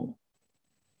 1924.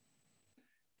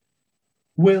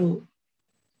 Well,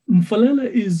 Mfalele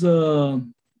is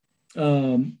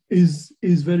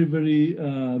very, very,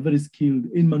 very skilled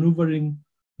in maneuvering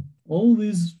all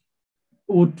these,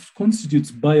 what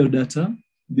constitutes biodata,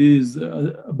 these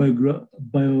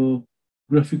biographical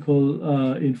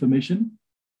information.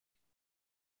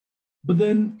 But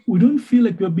then we don't feel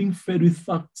like we're being fed with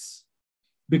facts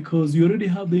because you already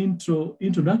have the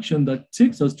introduction that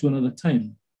takes us to another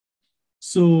time.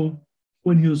 So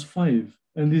when he was 5,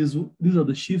 and these are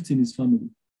the shifts in his family.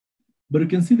 But you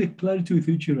can see the clarity with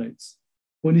which he writes.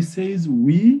 When he says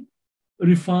we,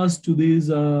 refers to this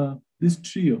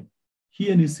trio,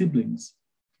 he and his siblings.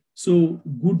 So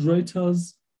good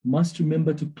writers must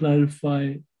remember to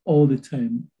clarify all the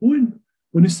time. When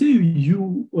you say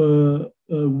you,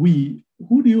 we,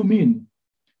 who do you mean?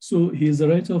 So he is a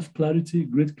writer of clarity,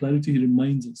 great clarity. He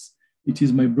reminds us, it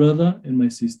is my brother and my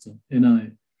sister and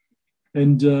I.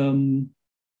 And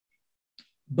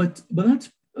but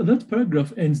that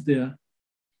paragraph ends there.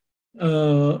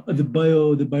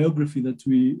 The biography that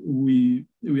we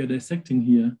are dissecting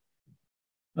here.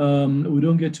 We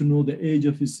don't get to know the age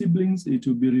of his siblings. It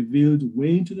will be revealed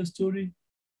way into the story.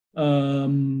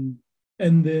 And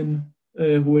then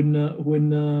when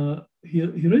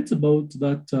he writes about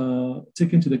that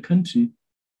taken to the country,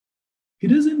 he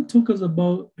doesn't talk us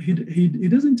about, he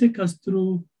doesn't take us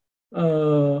through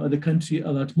the country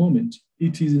at that moment.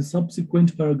 It is in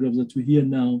subsequent paragraphs that we hear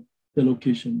now the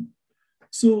location.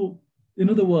 So, in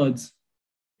other words,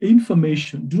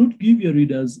 information, do not give your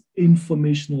readers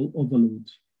informational overload.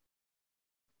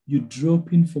 You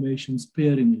drop information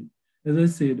sparingly. As I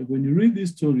said, when you read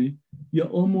this story, you're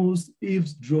almost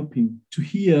eavesdropping to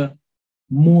hear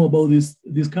more about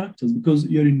these characters because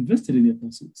you're invested in their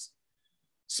pursuits.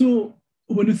 So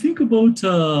when you think about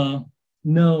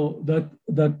now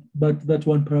that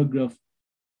one paragraph,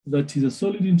 that is a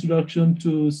solid introduction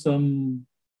to some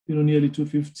nearly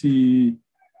 250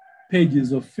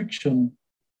 pages of fiction,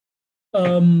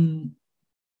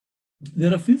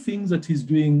 there are a few things that he's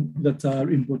doing that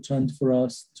are important for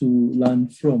us to learn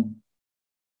from.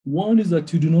 One is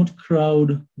that you do not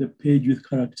crowd the page with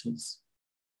characters.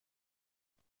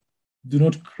 Do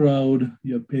not crowd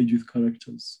your page with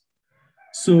characters.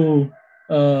 So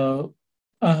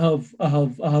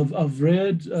I've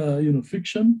read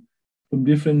fiction from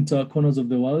different corners of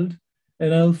the world,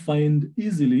 and I'll find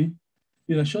easily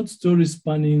in a short story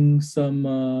spanning some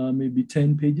maybe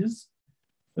 10 pages,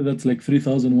 that's like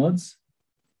 3,000 words,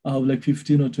 I have like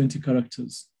 15 or 20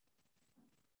 characters.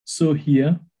 So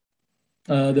here,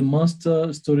 the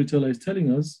master storyteller is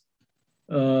telling us,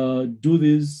 do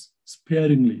this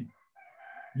sparingly.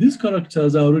 These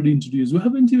characters are already introduced. We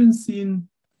haven't even seen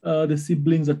the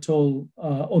siblings at all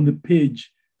on the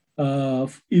page,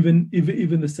 even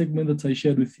the segment that I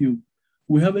shared with you.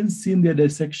 We haven't seen their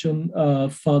dissection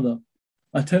further.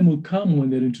 A time will come when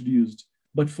they're introduced.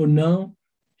 But for now,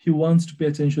 he wants to pay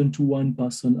attention to one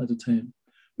person at a time,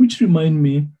 which remind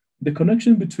me the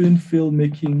connection between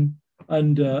filmmaking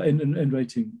and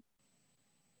writing.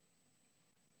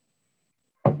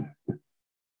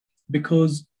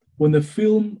 Because when the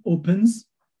film opens,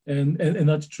 and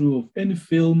that's true of any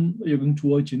film you're going to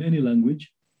watch in any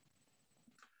language,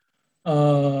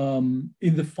 in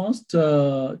the first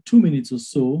 2 minutes or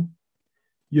so,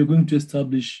 you're going to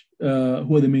establish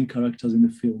who are the main characters in the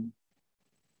film.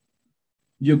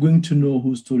 You're going to know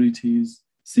whose story it is.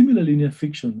 Similarly, in your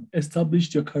fiction,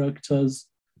 establish your characters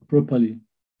properly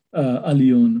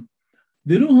early on.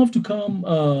 They don't have to come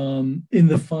in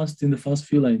the first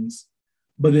few lines,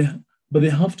 but they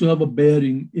have to have a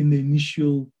bearing in the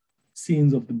initial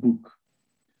scenes of the book.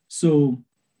 So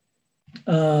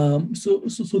the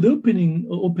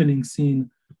opening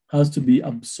scene has to be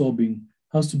absorbing,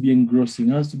 has to be engrossing,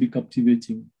 has to be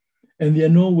captivating. And there are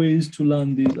no ways to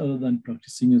learn this other than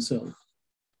practicing yourself.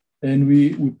 And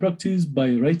we practice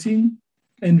by writing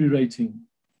and rewriting.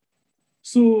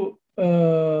 So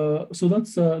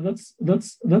that's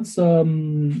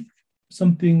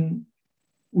something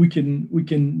we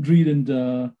can read and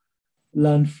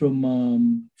learn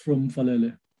from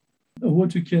Falele.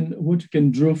 What you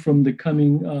can draw from the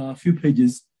coming few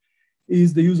pages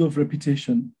is the use of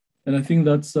repetition, and I think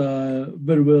that's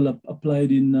very well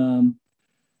applied in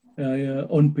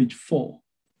on page 4.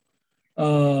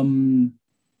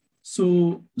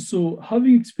 So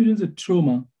having experienced a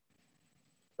trauma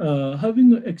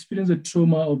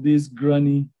of this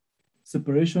granny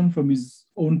separation from his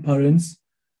own parents,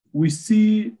 we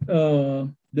see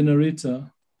the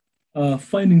narrator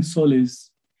finding solace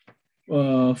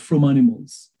from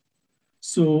animals.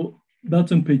 So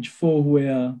that's on page 4,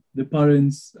 where the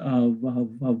parents have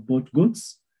bought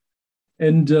goats,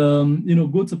 and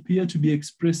goats appear to be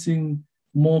expressing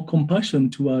more compassion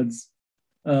towards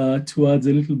a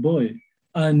little boy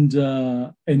and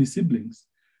any siblings.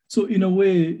 So in a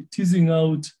way, teasing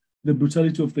out the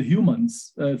brutality of the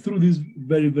humans through this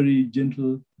very, very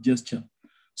gentle gesture.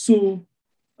 So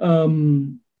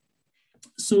in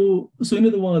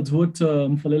other words, what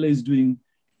Falele is doing,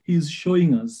 he's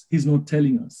showing us, he's not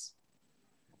telling us.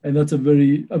 And that's a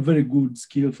very good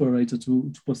skill for a writer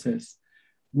to possess.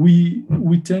 We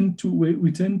tend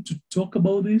to talk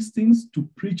about these things, to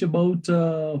preach about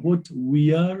what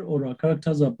we are or our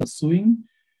characters are pursuing,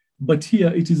 but here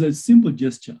it is a simple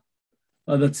gesture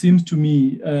that seems to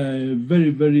me very,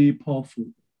 very powerful.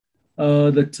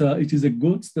 That it is a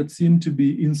goat that seem to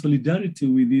be in solidarity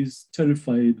with this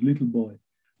terrified little boy.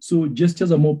 So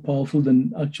gestures are more powerful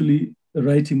than actually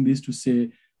writing this to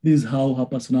say this is how her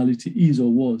personality is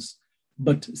or was,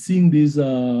 but seeing these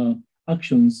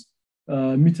actions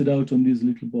meted out on this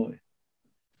little boy.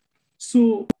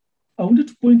 So I wanted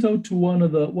to point out to one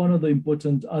other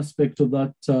important aspect of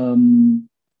that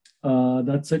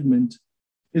that segment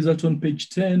is that on page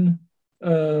 10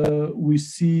 we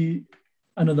see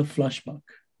another flashback.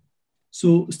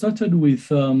 So started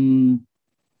with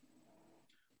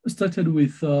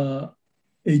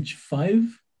age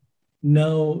 5.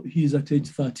 Now he's at age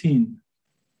 13.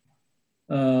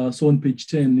 So on page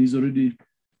 10, he's already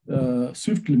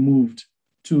swiftly moved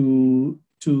to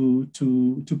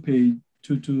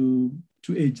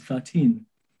age 13.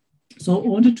 So I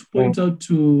wanted to point out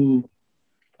to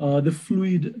the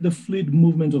fluid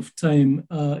movement of time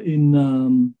in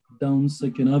down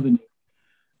 2nd Avenue,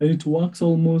 and it works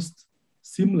almost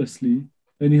seamlessly.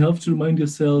 And you have to remind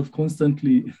yourself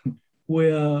constantly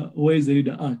where is the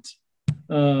reader at,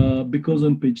 because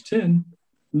on page 10,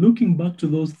 looking back to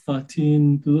those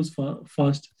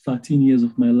first 13 years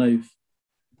of my life.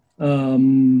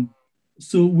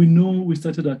 So we know we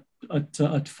started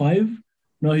at 5.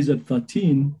 Now he's at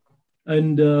 13.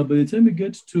 And by the time we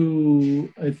get to,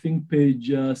 I think, page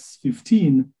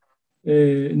 15,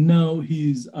 now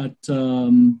he's at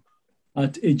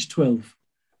age 12.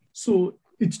 So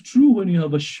it's true when you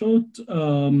have a short,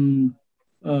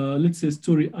 let's say,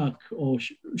 story arc or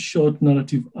short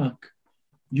narrative arc,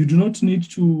 you do not need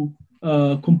to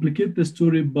complicate the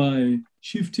story by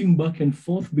shifting back and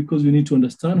forth because you need to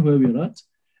understand where we're at.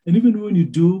 And even when you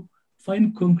do,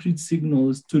 find concrete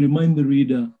signals to remind the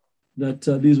reader that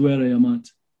this is where I am at.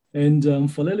 And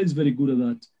Falele is very good at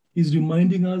that. He's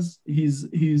reminding us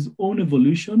his own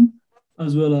evolution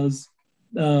as well as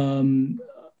the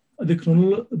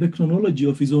chronology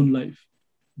of his own life.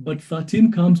 But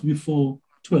 13 comes before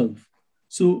 12.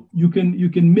 So you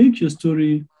can make your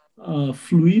story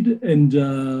fluid and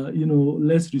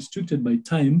less restricted by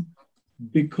time,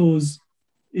 because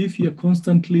if you're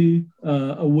constantly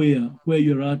aware where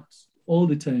you're at all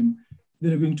the time,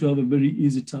 then you're going to have a very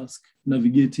easy task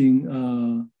navigating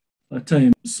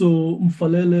time. So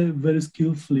Mfalele very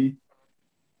skillfully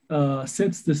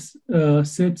sets the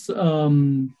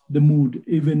mood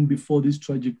even before this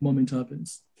tragic moment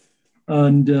happens.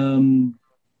 And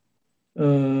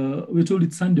we're told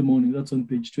it's Sunday morning. That's on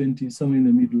page 20, somewhere in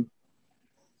the middle.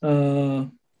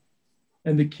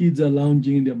 And the kids are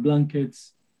lounging in their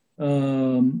blankets,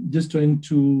 just trying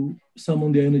to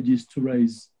summon their energies to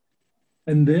rise.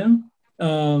 And there,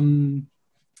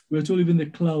 we're told even the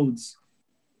clouds,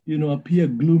 appear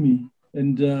gloomy.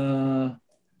 And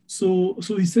so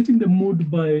he's setting the mood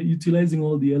by utilizing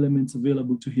all the elements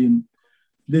available to him.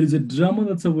 There is a drama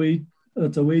that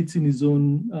awaits in his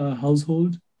own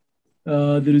household.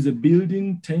 There is a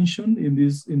building tension in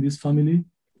this family.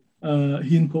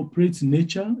 He incorporates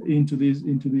nature into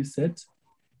this set,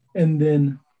 and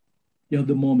then you have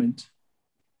the moment.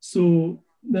 So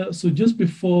just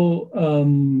before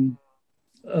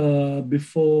the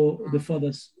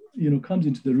father comes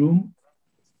into the room,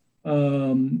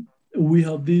 we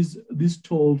have this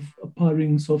stove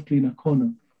purring softly in a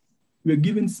corner. We are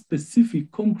given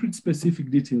concrete specific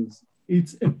details.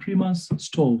 It's a Primus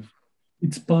stove.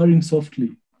 It's purring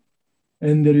softly,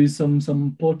 and there is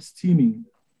some pot steaming.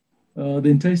 The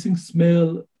enticing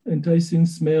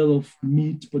smell of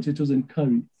meat, potatoes, and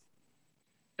curry.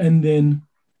 And then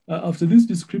after this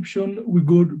description,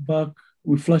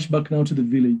 we flash back now to the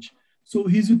village. So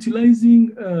he's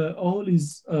utilizing all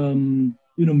his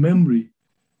memory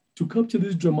to capture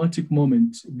this dramatic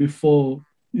moment before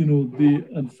the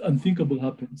unthinkable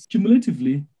happens.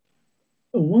 Cumulatively,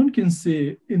 one can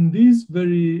say in this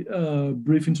very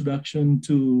brief introduction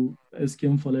to S.K.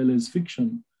 Mfalele's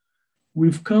fiction,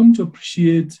 we've come to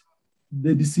appreciate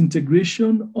the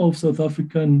disintegration of South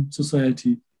African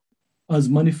society as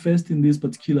manifest in this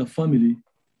particular family.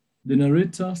 The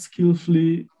narrator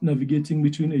skillfully navigating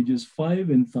between ages 5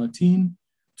 and 13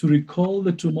 to recall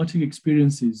the traumatic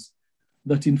experiences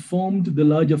that informed the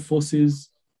larger forces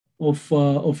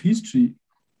of history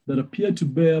that appear to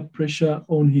bear pressure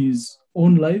on his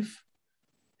own life,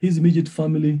 his immediate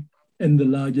family, and the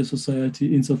larger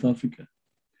society in South Africa.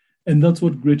 And that's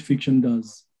what great fiction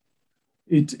does.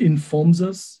 It informs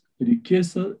us,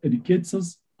 educates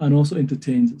us, and also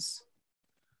entertains us.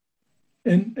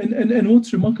 And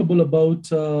what's remarkable about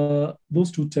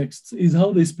those two texts is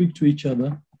how they speak to each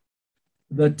other.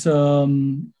 That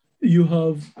you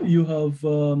have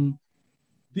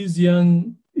this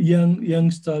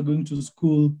youngster going to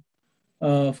school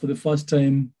for the first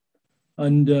time,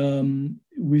 and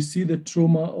we see the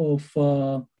trauma of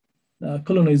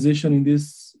colonization in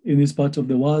this part of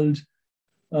the world.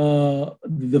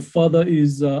 The father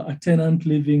is a tenant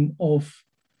living off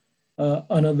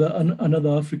another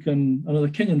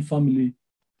Kenyan family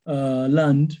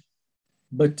land,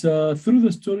 but through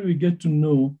the story we get to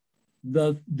know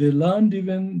that the land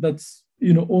even that's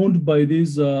owned by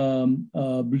this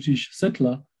British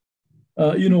settler,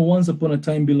 once upon a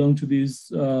time belonged to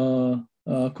this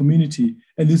community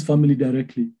and this family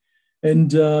directly.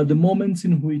 And the moments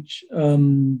in which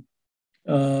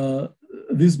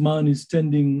this man is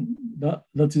standing,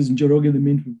 that is Njoroge, the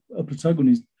main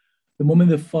protagonist, the moment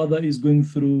the father is going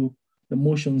through the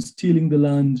motions, tilling the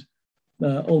land,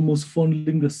 almost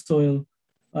fondling the soil,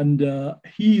 and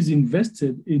he is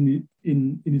invested in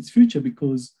its future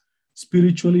because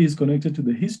spiritually he's connected to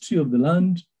the history of the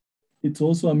land. It's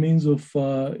also a means of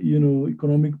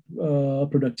economic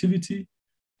productivity.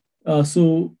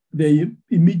 So the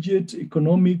immediate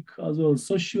economic as well as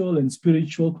social and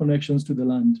spiritual connections to the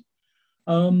land.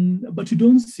 But we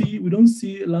don't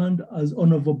see land as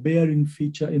an overbearing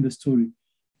feature in the story.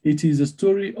 It is a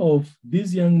story of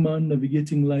this young man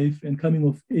navigating life and coming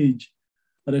of age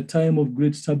at a time of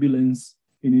great turbulence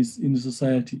in his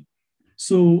society.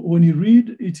 So when you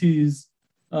read, it is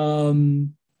the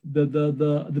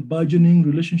burgeoning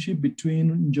relationship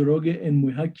between Njoroge and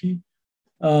Mwihaki.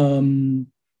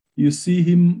 You see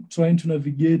him trying to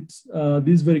navigate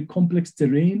this very complex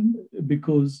terrain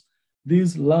because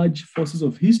these large forces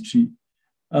of history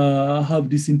have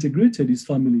disintegrated his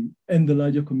family and the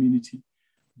larger community.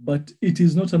 But it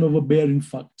is not an overbearing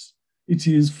fact. It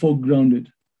is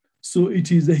foregrounded. So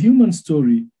it is a human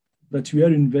story that we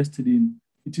are invested in.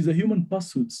 It is a human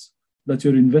pursuits that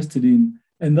you're invested in.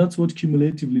 And that's what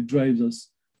cumulatively drives us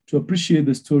to appreciate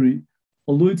the story.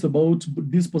 Although it's about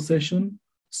dispossession,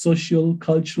 social,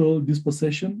 cultural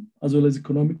dispossession, as well as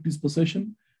economic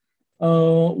dispossession,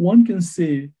 one can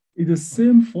say it's the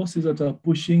same forces that are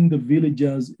pushing the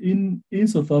villagers in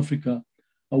South Africa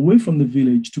away from the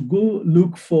village to go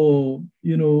look for,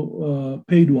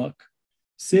 paid work.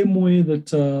 Same way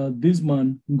that this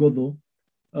man, Ngodo,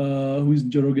 who is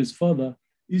Njoroge's father,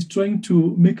 is trying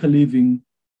to make a living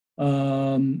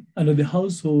under the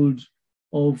household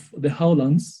of the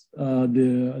Howlands,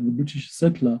 the British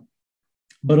settler,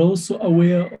 but also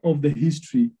aware of the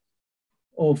history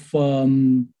of,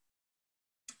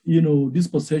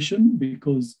 dispossession,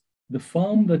 because the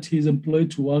farm that he's employed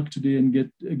to work today and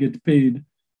get paid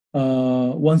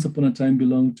once upon a time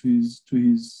belonged to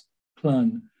his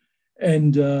clan.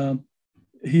 And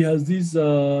he has these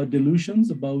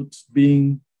delusions about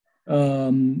being,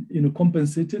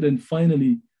 compensated and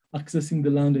finally accessing the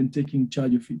land and taking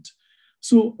charge of it.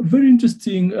 So very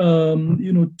interesting,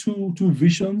 two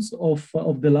visions of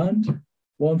the land,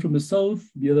 one from the south,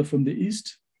 the other from the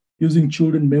east, using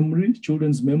children's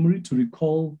memory to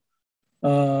recall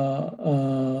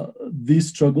these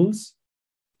struggles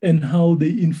and how they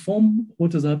inform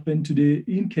what has happened today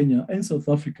in Kenya and South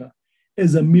Africa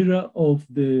as a mirror of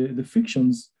the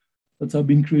fictions that have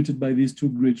been created by these two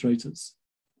great writers.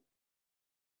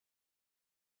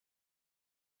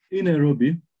 In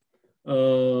Nairobi,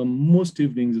 most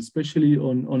evenings, especially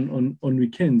on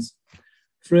weekends,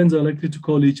 friends are likely to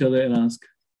call each other and ask,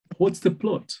 what's the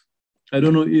plot? I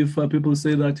don't know if people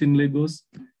say that in Lagos,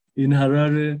 in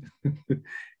Harare,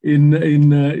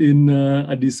 in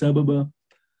Addis Ababa,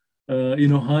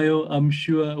 in Ohio. I'm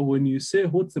sure when you say,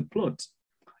 what's the plot?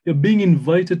 You're being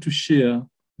invited to share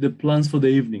the plans for the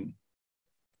evening.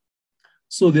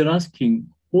 So they're asking,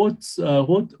 what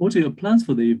are your plans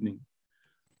for the evening?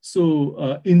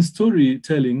 So in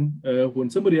storytelling,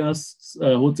 when somebody asks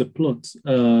what's the plot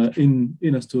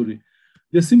in a story,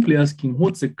 they're simply asking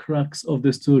what's the crux of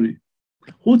the story?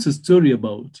 What's the story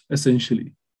about,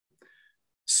 essentially?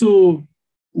 So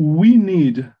we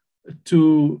need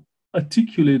to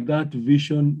articulate that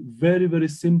vision very, very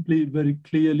simply, very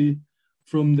clearly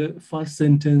from the first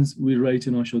sentence we write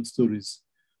in our short stories.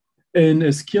 And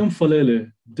as Kiam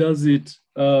Falele does it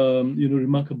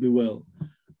remarkably well.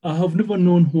 I have never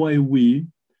known why we,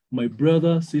 my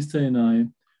brother, sister, and I,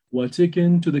 were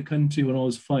taken to the country when I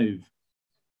was 5.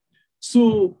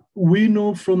 So we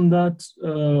know from that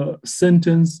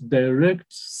sentence, direct,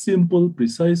 simple,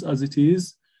 precise as it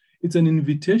is, it's an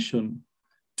invitation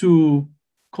to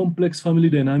complex family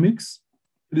dynamics.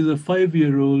 It is a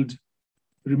 5-year-old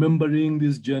remembering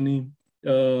this journey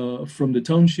from the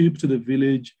township to the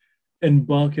village and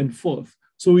back and forth.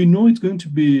 So we know it's going to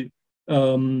be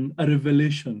a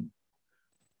revelation.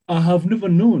 I have never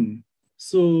known.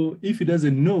 So if he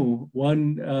doesn't know,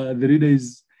 the reader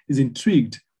is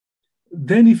intrigued.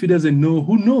 Then if he doesn't know,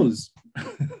 who knows?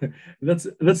 That's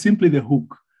simply the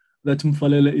hook that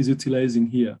Mfalele is utilizing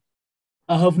here.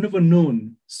 I have never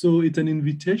known. So it's an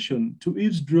invitation to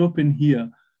eavesdrop and hear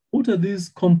what are these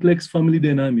complex family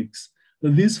dynamics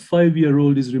that this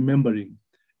 5-year-old is remembering.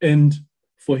 And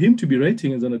for him to be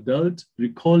writing as an adult,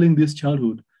 recalling this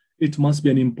childhood, it must be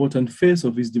an important phase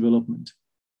of his development.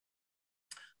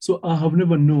 So I have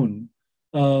never known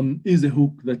is a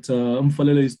hook that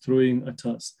Mfalele is throwing at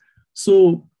us.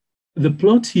 So the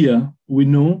plot here, we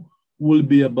know, will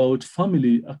be about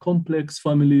family, a complex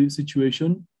family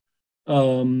situation.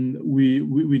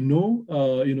 We know,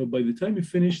 by the time we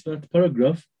finish that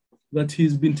paragraph, that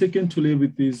he's been taken to live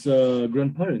with his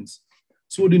grandparents.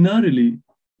 So ordinarily,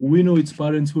 we know it's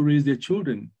parents who raise their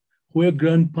children. Where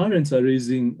grandparents are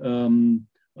raising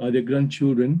their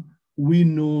grandchildren, we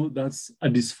know that's a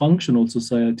dysfunctional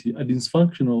society, a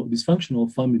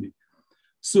dysfunctional family.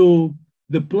 So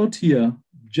the plot here,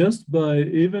 just by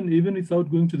even without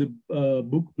going to the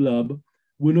book blurb,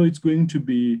 we know it's going to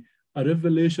be a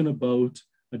revelation about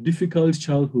a difficult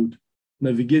childhood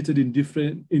navigated in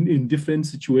different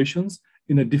situations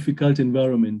in a difficult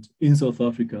environment in South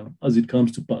Africa as it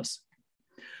comes to pass.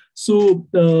 So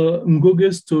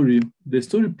Ngoge's story, the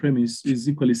story premise is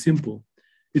equally simple.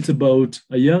 It's about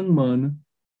a young man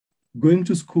going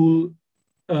to school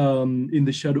in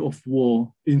the shadow of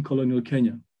war in colonial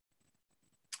Kenya.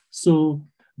 So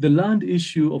the land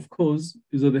issue, of course,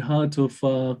 is at the heart of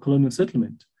colonial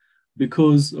settlement,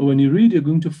 because when you read, you're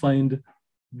going to find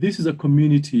this is a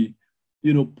community,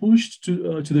 pushed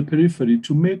to the periphery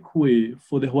to make way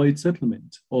for the white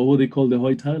settlement, or what they call the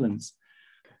White Highlands.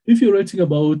 If you're writing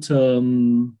about,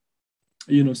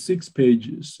 6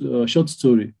 pages, short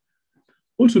story,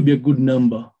 what would be a good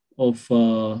number of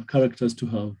characters to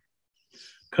have?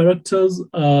 Characters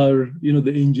are,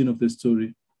 the engine of the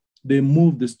story. They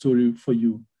move the story for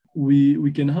you.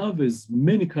 We can have as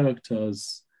many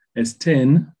characters as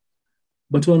 10,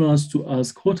 but one has to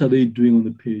ask, what are they doing on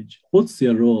the page? What's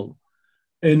their role?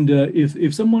 And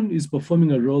if someone is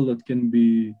performing a role that can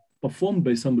be performed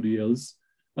by somebody else,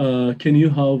 can you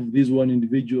have this one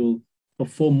individual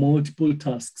perform multiple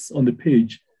tasks on the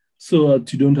page so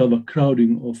that you don't have a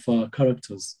crowding of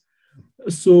characters?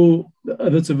 So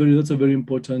that's a very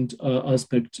important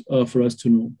aspect for us to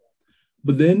know.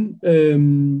 But then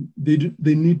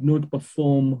they need not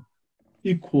perform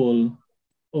equal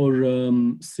or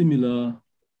similar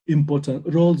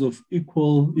important roles of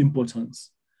equal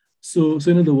importance. So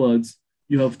in other words,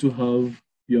 you have to have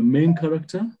your main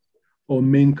character or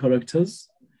main characters.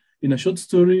 In a short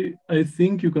story, I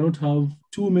think you cannot have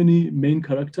too many main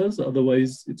characters,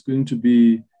 otherwise it's going to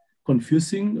be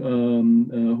confusing.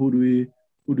 Who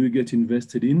do we get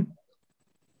invested in?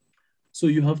 So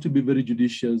you have to be very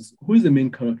judicious. Who is the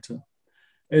main character?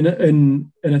 And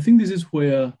I think this is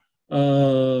where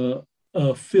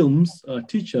films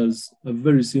teach us a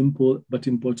very simple but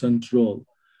important role.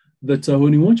 That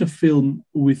when you watch a film,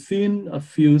 within a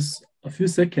few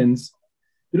seconds,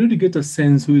 you already get a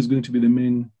sense who is going to be the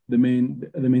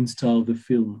main star of the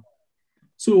film.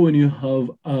 So when you have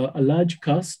a large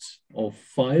cast of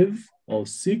 5 or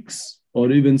 6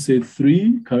 or even say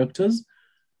 3 characters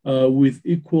with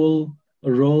equal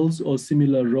roles or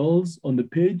similar roles on the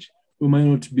page, we might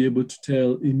not be able to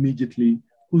tell immediately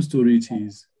whose story it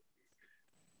is.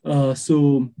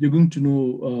 So you're going to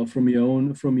know from your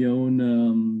own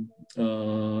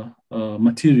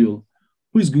material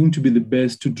who is going to be the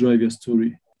best to drive your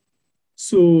story.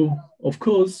 So of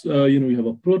course, you have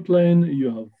a plot line, you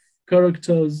have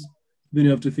characters, then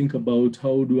you have to think about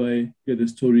how do I get the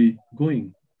story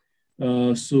going.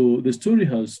 So the story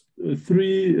has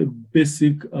 3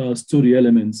 basic story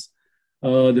elements.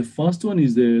 The first one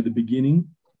is the beginning.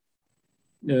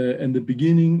 And the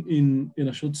beginning in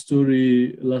a short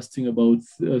story lasting about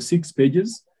 6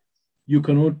 pages, you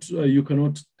cannot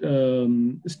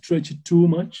stretch it too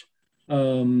much.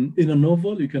 In a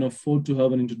novel, you can afford to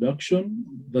have an introduction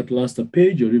that lasts a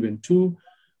page or even 2,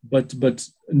 but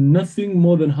nothing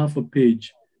more than half a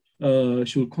page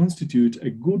should constitute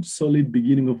a good solid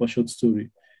beginning of a short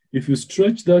story. If you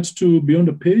stretch that to beyond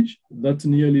a page, that's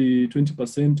nearly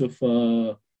 20% of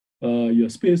your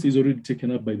space is already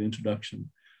taken up by the introduction.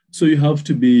 So you have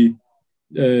to be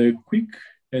quick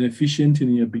and efficient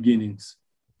in your beginnings.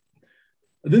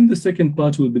 Then the second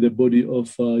part will be the body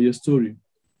of your story.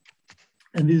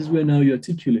 And this is where now you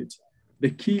articulate the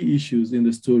key issues in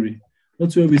the story.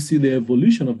 That's where we see the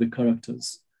evolution of the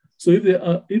characters. So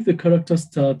if the character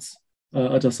starts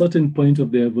at a certain point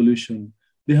of their evolution,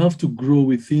 they have to grow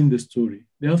within the story.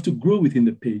 They have to grow within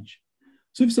the page.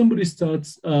 So if somebody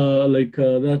starts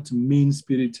that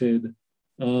mean-spirited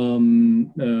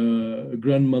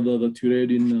grandmother that you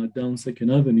read in Down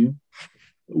Second Avenue,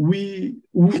 we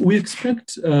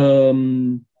expect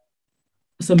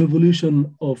some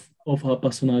evolution of her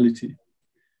personality.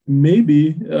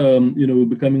 Maybe we'll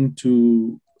be coming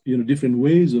to different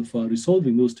ways of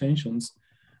resolving those tensions,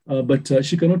 but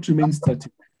she cannot remain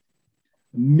static,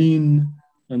 mean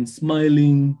and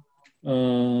smiling,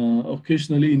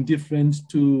 occasionally indifferent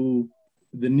to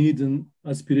the needs and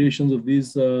aspirations of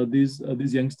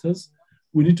these youngsters.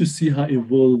 We need to see her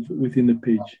evolve within the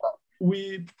page.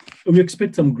 We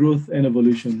expect some growth and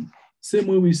evolution. Same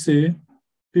way we say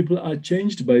people are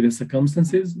changed by the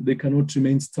circumstances, they cannot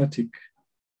remain static.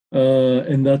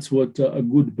 And that's what a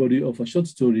good body of a short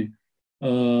story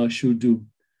should do.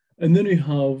 And then we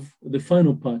have the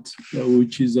final part,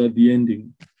 which is the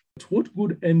ending. What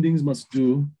good endings must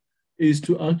do is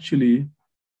to actually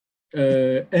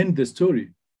end the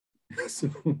story.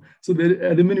 So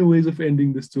there are many ways of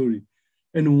ending the story.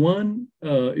 And one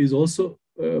is also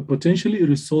potentially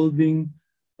resolving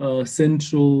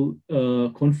central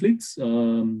conflicts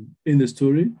in the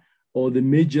story, or the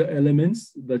major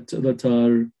elements that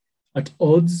are at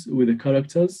odds with the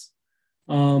characters.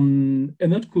 And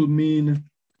that could mean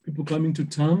people coming to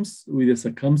terms with the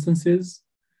circumstances.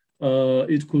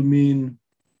 It could mean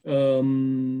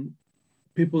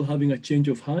people having a change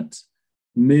of heart.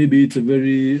 Maybe it's a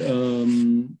very,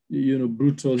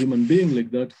 brutal human being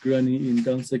like that granny in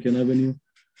Down Second Avenue.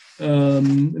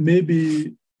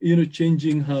 Maybe,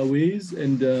 changing her ways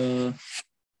and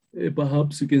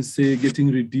perhaps you can say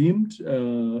getting redeemed,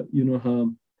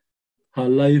 her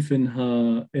life and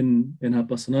her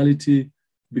personality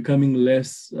becoming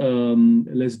less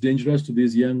dangerous to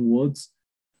these young wards.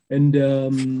 And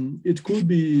it could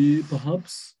be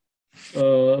perhaps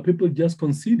people just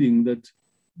conceding that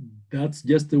that's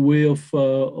just the way of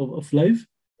life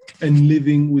and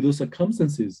living with those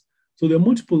circumstances. So there are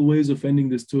multiple ways of ending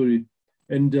the story.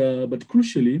 And but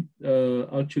crucially,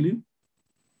 actually,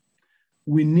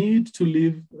 we need to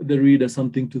leave the reader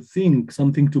something to think,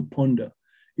 something to ponder.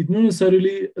 It's not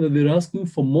necessarily that they're asking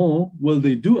for more. Well,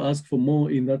 they do ask for more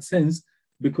in that sense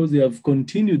because they have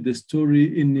continued the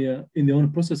story in their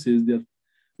own processes.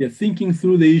 They're thinking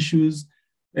through the issues,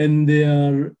 and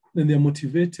they're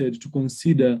motivated to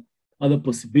consider other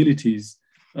possibilities.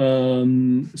 So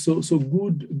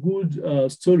good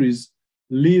stories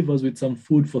leave us with some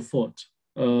food for thought.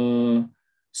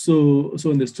 So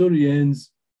when the story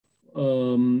ends,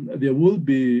 there will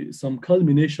be some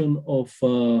culmination of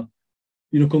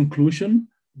conclusion,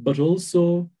 but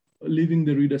also leaving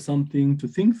the reader something to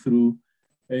think through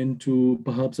and to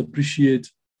perhaps appreciate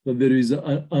that there is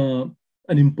an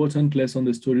important lesson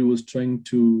the story was trying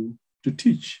to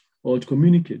teach or to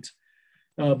communicate.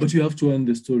 But you have to end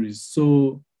the stories.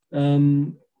 So,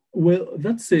 well,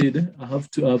 that said, I have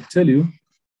to tell you,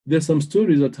 there's some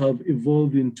stories that have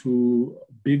evolved into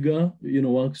bigger,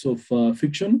 works of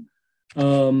fiction.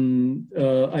 I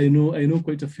know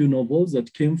quite a few novels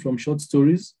that came from short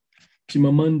stories.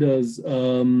 Chimamanda's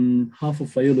Half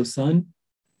of a Yellow Sun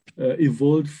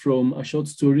evolved from a short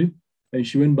story, and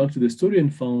she went back to the story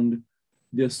and found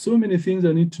there's so many things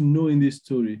I need to know in this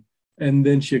story. And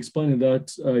then she expanded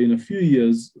that in a few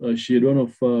years. She had one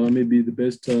of maybe the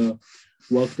best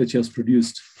work that she has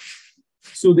produced.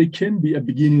 So they can be a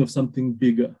beginning of something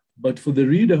bigger. But for the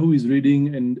reader who is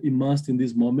reading and immersed in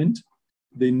this moment,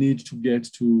 they need to get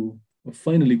to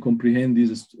finally comprehend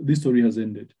this story has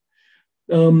ended.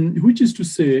 Which is to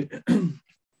say,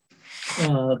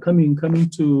 coming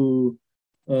to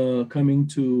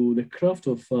the craft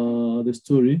of the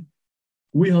story,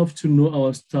 we have to know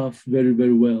our stuff very,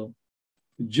 very well.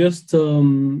 Just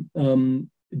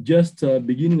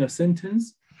beginning a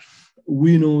sentence,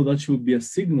 we know that should be a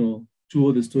signal to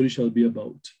what the story shall be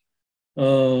about.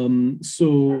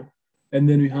 And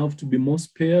then we have to be more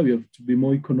spare, we have to be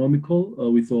more economical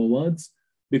with our words,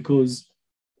 because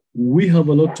we have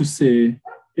a lot to say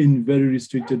in very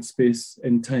restricted space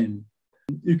and time.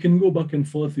 You can go back and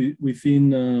forth within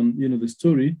the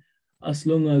story, as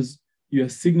long as you are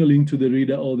signaling to the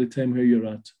reader all the time where you're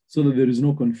at, so that there is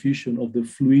no confusion of the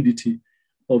fluidity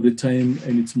of the time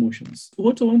and its motions.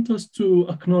 What I want us to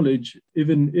acknowledge,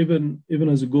 even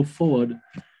as we go forward,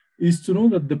 is to know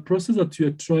that the process that you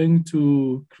are trying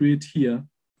to create here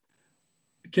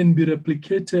can be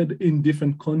replicated in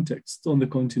different contexts on the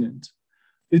continent.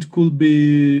 It could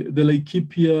be the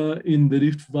Laikipia in the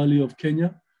Rift Valley of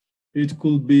Kenya. It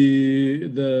could be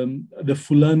the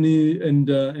Fulani and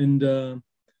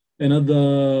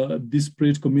other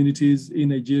disparate communities in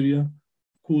Nigeria.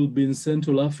 Could be in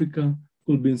Central Africa,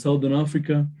 could be in Southern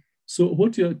Africa. So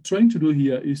what you're trying to do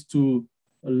here is to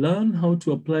learn how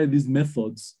to apply these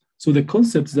methods. So the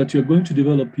concepts that you're going to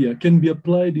develop here can be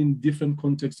applied in different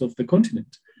contexts of the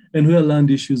continent and where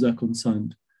land issues are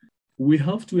concerned. We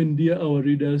have to endear our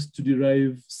readers to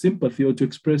derive sympathy or to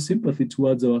express sympathy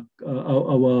towards our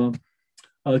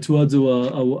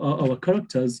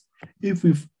characters if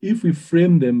we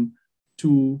frame them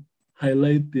to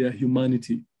highlight their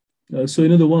humanity. So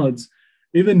in other words,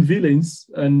 even villains,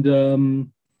 and there are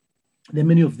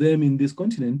many of them in this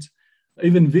continent,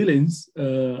 even villains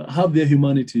have their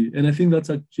humanity. And I think that's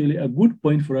actually a good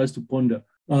point for us to ponder.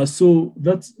 So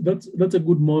that's a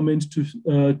good moment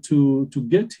to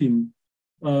get him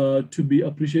to be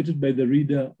appreciated by the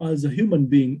reader as a human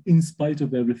being in spite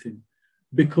of everything,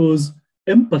 because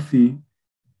empathy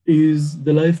is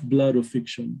the lifeblood of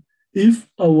fiction. If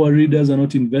our readers are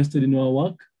not invested in our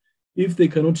work, if they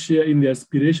cannot share in the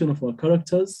aspiration of our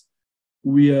characters,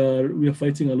 we are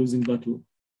fighting a losing battle.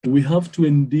 We have to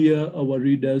endear our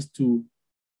readers to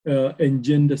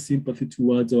engender sympathy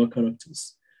towards our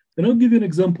characters. And I'll give you an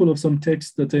example of some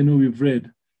texts that I know we've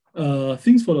read.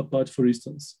 Things Fall Apart, for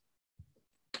instance.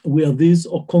 We have this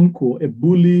Okonko, a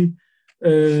bully,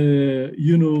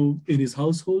 in his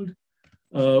household.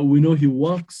 We know he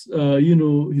works,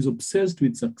 he's obsessed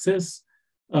with success,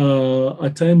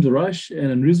 at times rash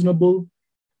and unreasonable.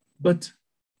 But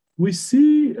we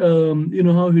see,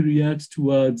 how he reacts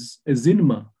towards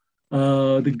Ezinma,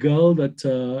 the girl that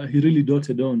he really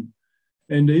doted on.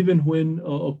 And even when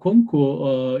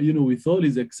Okonkwo, with all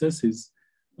his excesses,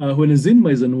 when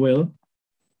Ezinma is unwell,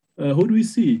 who do we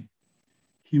see?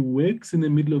 He wakes in the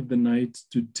middle of the night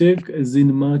to take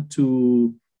Ezinma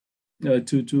to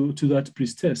that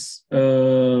priestess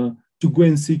to go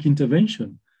and seek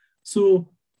intervention. So,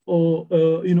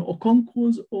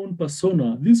 Okonkwo's own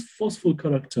persona, this forceful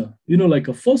character, like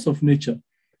a force of nature,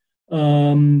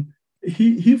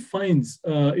 he finds,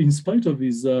 in spite of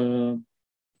his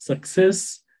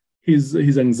success,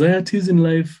 his anxieties in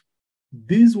life,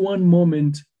 this one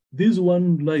moment, this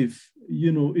one life,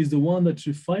 is the one that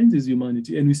refines his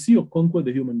humanity. And we see Okonkwo,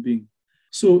 the human being.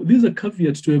 So these are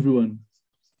caveats to everyone.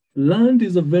 Land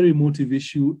is a very emotive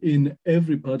issue in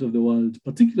every part of the world,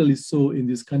 particularly so in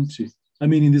this country.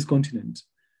 In this continent.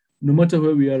 No matter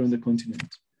where we are on the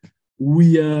continent,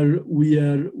 we are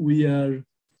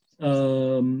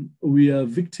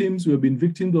victims. We have been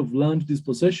victims of land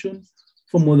dispossession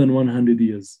for more than 100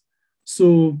 years.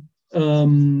 So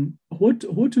what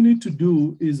you need to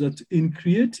do is that in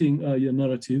creating your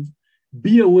narrative,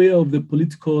 be aware of the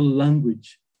political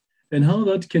language and how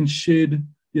that can shade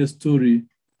your story,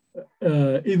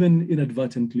 even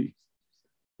inadvertently.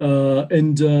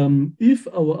 If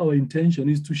our intention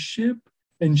is to shape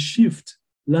and shift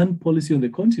land policy on the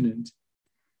continent,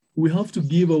 we have to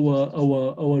give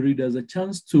our readers a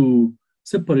chance to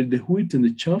separate the wheat and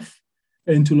the chaff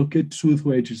and to locate truth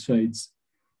where it resides.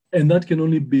 And that can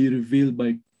only be revealed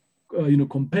by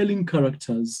compelling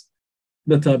characters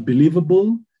that are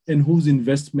believable and whose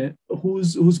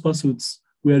pursuits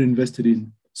we are invested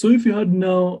in. So if you had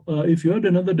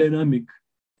another dynamic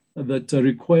that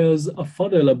requires a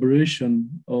further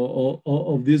elaboration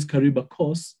of this Kariba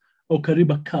course or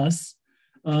Kariba cast,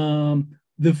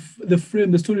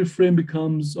 the story frame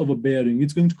becomes overbearing.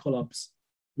 It's going to collapse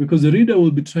because the reader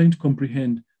will be trying to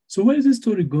comprehend. So where is this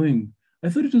story going? I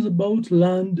thought it was about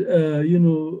land,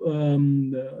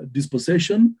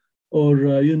 dispossession or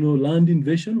land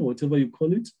invasion or whatever you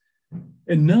call it.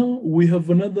 And now we have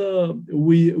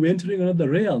we're entering another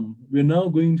realm. We're now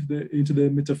going into the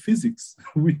metaphysics.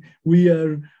 We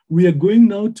are going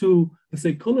now to the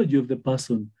psychology of the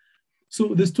person.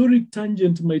 So the story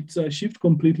tangent might shift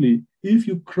completely if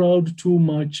you crowd too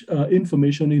much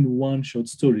information in one short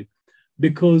story,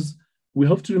 because we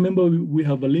have to remember we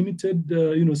have a limited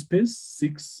space,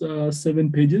 6-7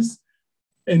 pages.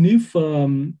 And if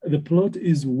the plot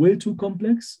is way too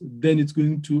complex, then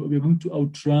we're going to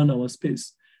outrun our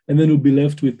space. And then we'll be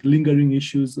left with lingering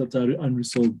issues that are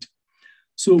unresolved.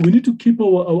 So we need to keep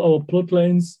our plot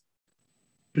lines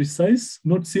precise,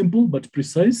 not simple, but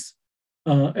precise.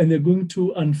 And they're going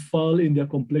to unfurl in their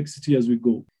complexity as we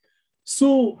go.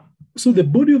 So the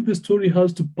body of the story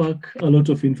has to pack a lot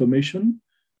of information.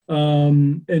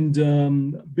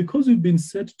 Because we've been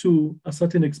set to a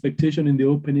certain expectation in the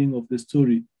opening of the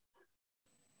story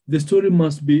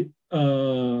must be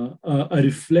a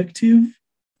reflective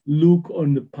look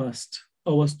on the past.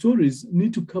 Our stories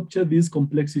need to capture these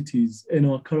complexities, and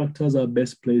our characters are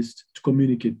best placed to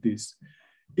communicate this.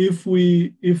 If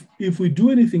we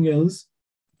do anything else,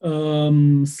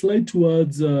 slide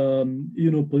towards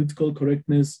political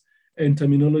correctness and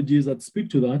terminologies that speak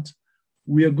to that,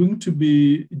 we are going to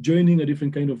be joining a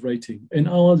different kind of writing, and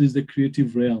ours is the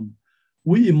creative realm.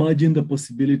 We imagine the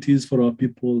possibilities for our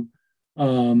people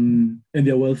and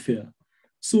their welfare.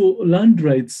 So land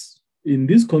rights in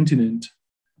this continent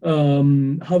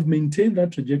have maintained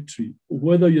that trajectory,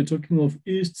 whether you're talking of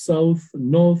east, south,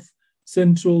 north,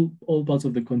 central, all parts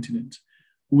of the continent.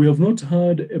 We have not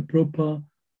had a proper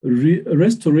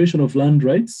restoration of land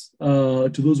rights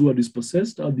to those who are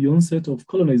dispossessed at the onset of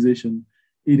colonization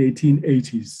in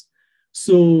 1880s.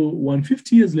 So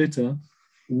 150 years later,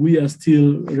 we are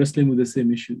still wrestling with the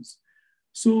same issues.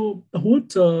 So what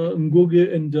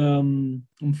Ngoge and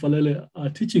Mfalele are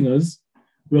teaching us,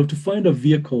 we have to find a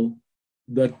vehicle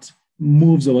that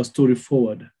moves our story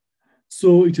forward.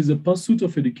 So it is a pursuit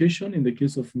of education in the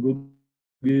case of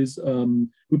Ngoge's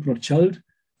Whip-Not Child.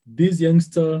 This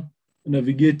youngster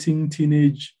navigating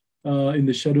teenage in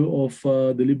the shadow of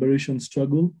the liberation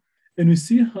struggle. And we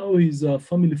see how his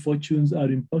family fortunes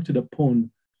are impacted upon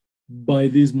by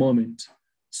this moment.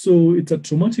 So it's a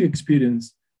traumatic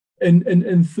experience.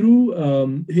 And through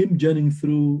him journeying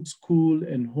through school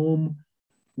and home,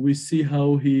 we see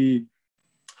how he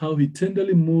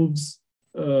tenderly moves,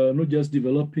 not just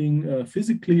developing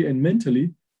physically and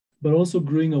mentally, but also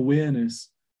growing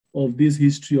awareness of this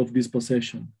history of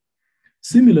dispossession.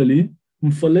 Similarly,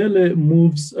 Mfalele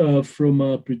moves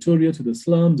from Pretoria to the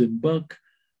slums and back,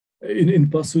 in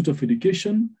pursuit of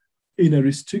education. In a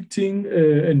restricting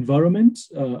environment,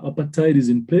 apartheid is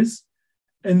in place.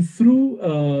 And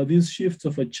through these shifts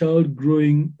of a child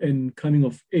growing and coming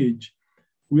of age,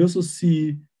 we also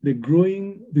see the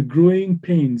growing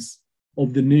pains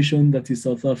of the nation that is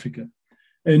South Africa.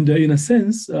 And in a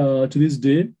sense, to this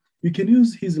day, you can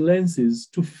use his lenses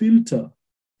to filter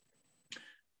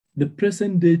the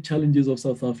present day challenges of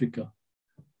South Africa.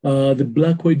 The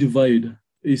black-white divide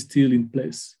is still in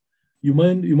place. You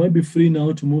might be free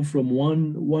now to move from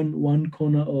one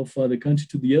corner of the country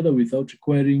to the other without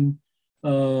requiring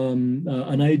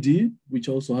an ID, which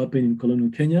also happened in colonial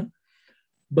Kenya.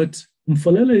 But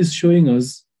Mfalele is showing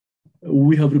us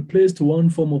we have replaced one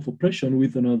form of oppression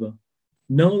with another.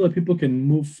 Now that people can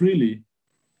move freely,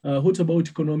 what about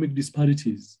economic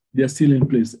disparities? They are still in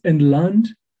place. And land,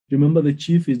 remember the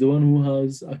chief is the one who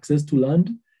has access to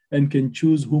land and can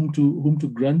choose whom to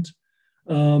grant.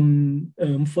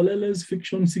 Mfalele's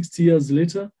fiction 60 years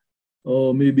later,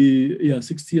 or maybe,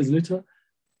 60 years later,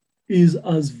 is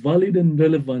as valid and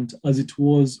relevant as it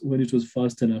was when it was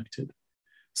first enacted.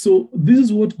 So this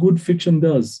is what good fiction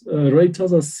does.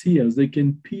 Writers are seers. They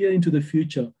can peer into the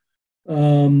future,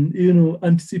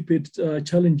 anticipate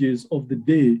challenges of the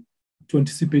day to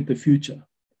anticipate the future.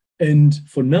 And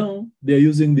for now, they're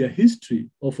using their history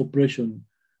of oppression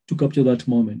to capture that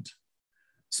moment.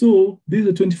 So this is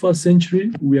the 21st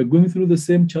century. We are going through the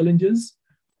same challenges.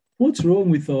 What's wrong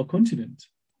with our continent?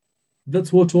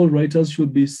 That's what all writers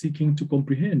should be seeking to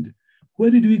comprehend. Where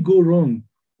did we go wrong?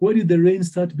 Where did the rain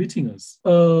start beating us?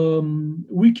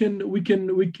 We can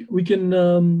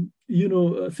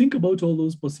think about all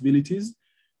those possibilities.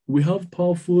 We have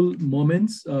powerful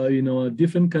moments in our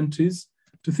different countries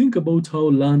to think about how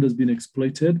land has been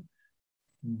exploited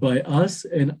by us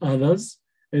and others,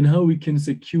 and how we can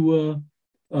secure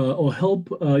or help,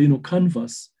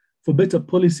 canvas for better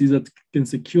policies that can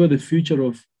secure the future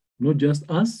of not just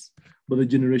us, but the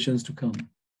generations to come.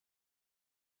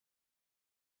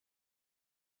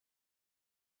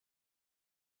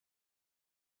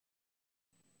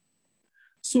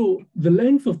 So the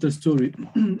length of the story,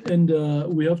 and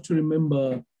we have to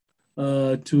remember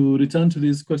to return to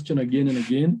this question again and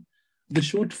again, the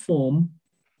short form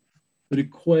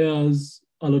requires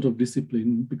a lot of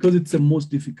discipline because it's the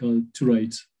most difficult to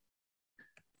write.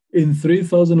 In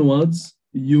 3,000 words,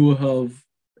 you have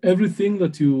everything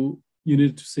that you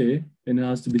need to say and it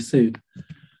has to be said.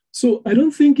 So I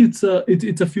don't think it's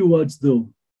a few words though.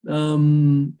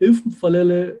 If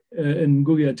Mfalele and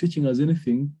Ngugi are teaching us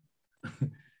anything,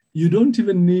 you don't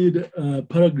even need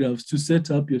paragraphs to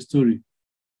set up your story.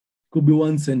 Could be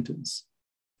one sentence.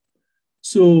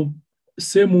 So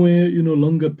same way,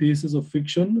 longer pieces of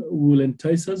fiction will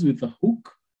entice us with a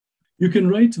hook. You can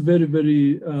write very,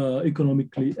 very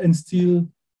economically and still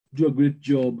do a great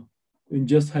job in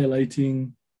just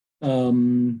highlighting a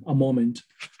moment.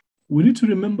 We need to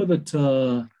remember that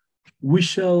we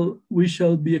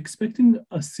shall be expecting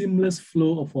a seamless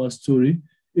flow of our story.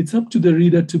 It's up to the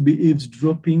reader to be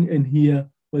eavesdropping and hear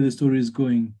where the story is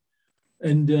going.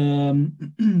 And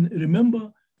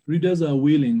remember, readers are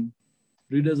willing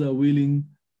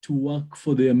to work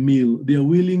for their meal. They are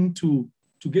willing to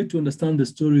get to understand the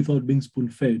story without being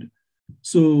spoon-fed.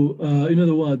 So in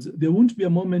other words, there won't be a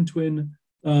moment when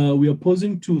we are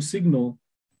pausing to signal,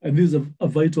 and this is a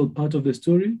vital part of the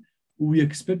story. We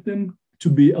expect them to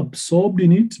be absorbed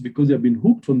in it because they have been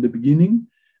hooked from the beginning,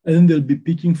 and then they'll be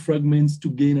picking fragments to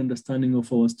gain understanding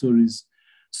of our stories.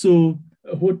 So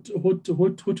what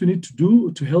we need to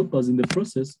do to help us in the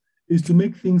process is to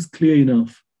make things clear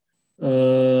enough.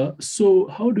 So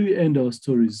how do we end our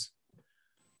stories?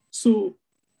 So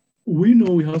we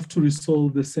know we have to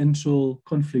resolve the central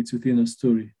conflicts within a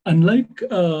story. Unlike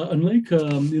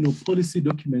policy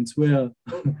documents where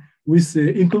we say,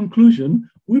 in conclusion,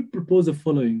 we propose the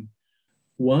following.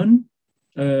 One,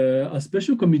 a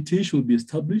special committee should be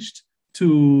established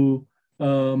to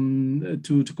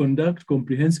conduct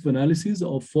comprehensive analysis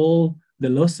of all the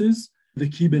losses, the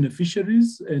key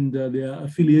beneficiaries, and their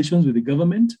affiliations with the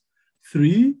government.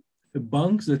 3, the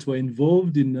banks that were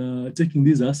involved in taking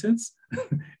these assets.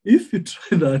 If you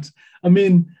try that,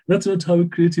 that's not how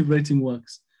creative writing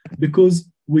works, because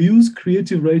we use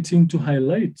creative writing to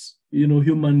highlight,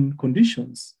 human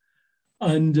conditions.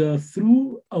 And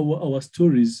through our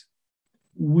stories,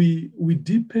 we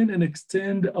deepen and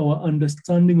extend our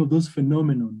understanding of those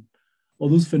phenomena,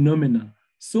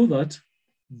 so that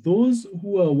those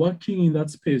who are working in that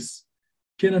space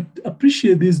can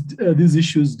appreciate these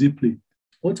issues deeply.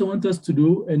 What I want us to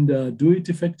do, and do it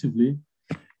effectively,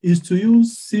 is to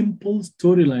use simple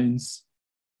storylines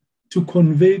to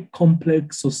convey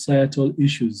complex societal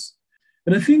issues.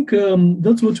 And I think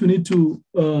that's what we need to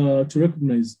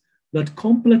recognize, that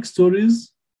complex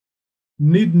stories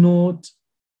need not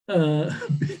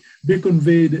be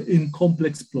conveyed in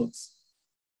complex plots.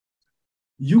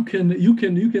 You can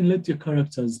let your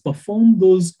characters perform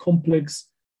those complex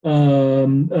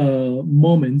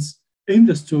moments in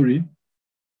the story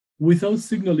without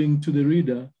signaling to the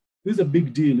reader, this is a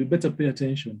big deal, you better pay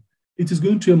attention. It is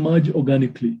going to emerge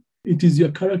organically. It is your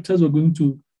characters who are going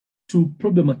to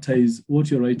problematize what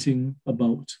you're writing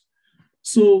about.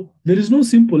 So there is no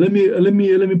simple, let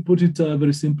me put it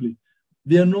very simply.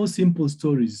 There are no simple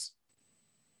stories.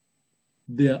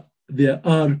 There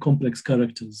are complex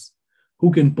characters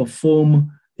who can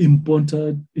perform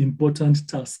important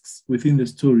tasks within the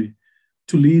story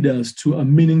to lead us to a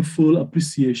meaningful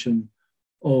appreciation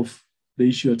of the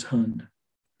issue at hand.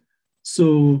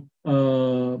 So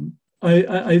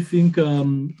I think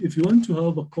if you want to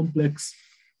have a complex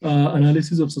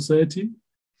analysis of society,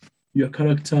 your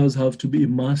characters have to be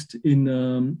immersed in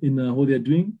what they're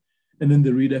doing, and then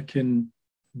the reader can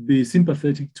be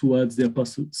sympathetic towards their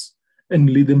pursuits and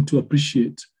lead them to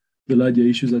appreciate the larger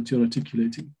issues that you're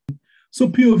articulating. So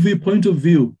POV, point of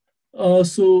view.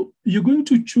 So you're going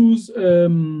to choose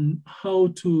how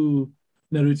to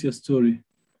narrate your story.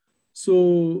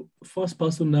 So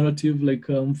first-person narrative like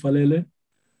Mfalele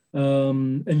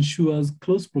ensures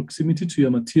close proximity to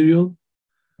your material.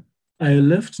 I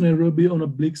left Nairobi on a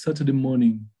bleak Saturday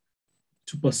morning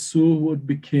to pursue what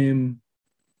became,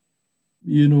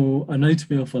 a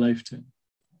nightmare of a lifetime.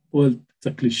 Well, it's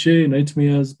a cliche,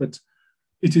 nightmares, but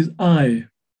it is I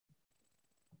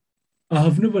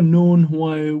have never known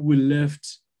why we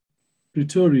left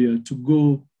Pretoria to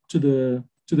go to the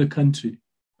country.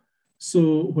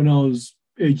 So when I was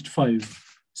aged 5.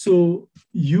 So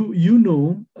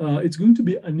it's going to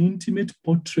be an intimate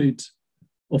portrait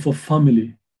of a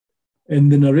family,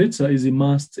 and the narrator is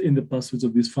immersed in the pursuits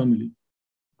of this family.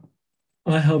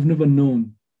 I have never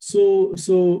known. So it's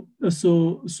going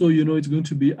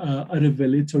to be a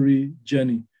revelatory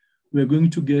journey. We're going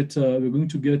to get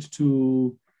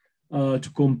to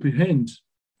comprehend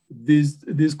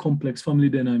these complex family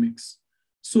dynamics.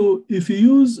 So if you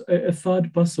use a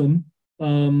third person,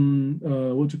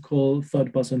 what you call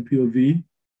third person POV,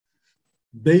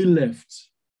 they left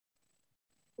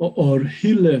or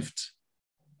he left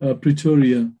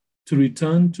Pretoria to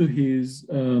return to his,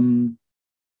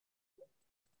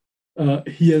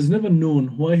 he has never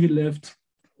known why he left,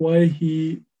 why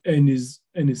he and his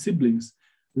siblings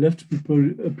left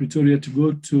Pretoria to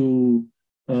go to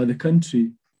the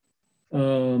country,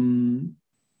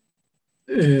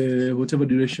 whatever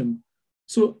direction.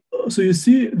 So you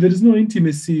see, there is no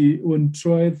intimacy when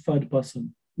tried third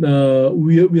person.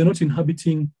 We are not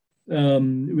inhabiting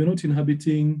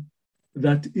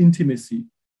that intimacy.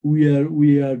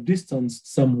 We are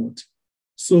distanced somewhat.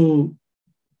 So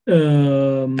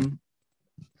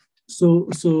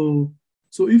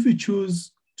if you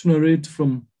choose to narrate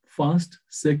from first,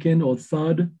 second, or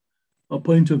third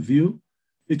point of view,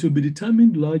 it will be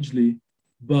determined largely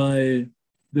by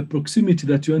the proximity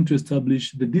that you want to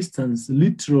establish, the distance,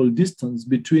 literal distance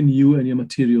between you and your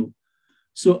material.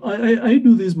 So I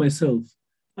do this myself.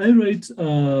 I write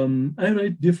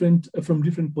different from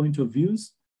different point of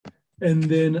views, and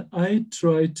then I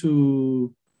try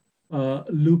to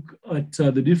look at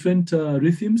the different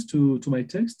rhythms to my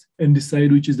text and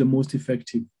decide which is the most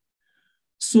effective.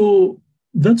 So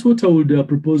that's what I would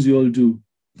propose you all do.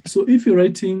 So if you're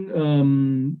writing,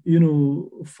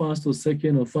 first or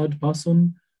second or third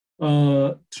person,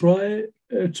 try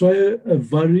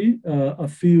vary a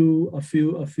few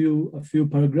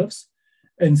paragraphs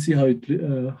and see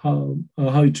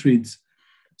how it reads.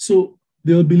 So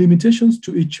there will be limitations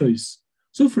to each choice.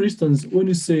 So for instance, when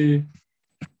you say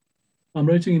I'm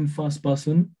writing in first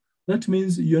person, that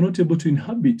means you're not able to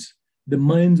inhabit the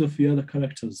minds of the other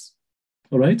characters.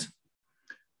 All right.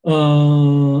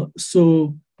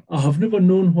 So I have never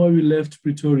known why we left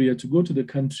Pretoria to go to the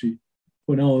country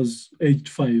when I was aged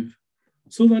 5.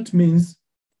 So that means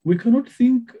we cannot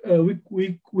think,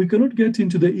 we cannot get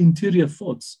into the interior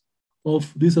thoughts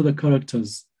of these other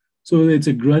characters. So it's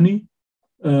a granny.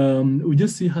 We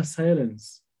just see her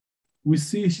silence. We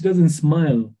see she doesn't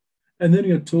smile. And then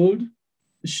you're told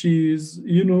she's,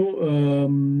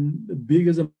 big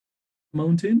as a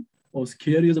mountain or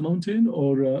scary as a mountain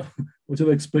or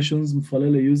whatever expressions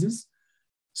Mfalele uses.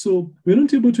 So we're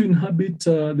not able to inhabit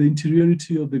the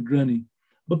interiority of the granny.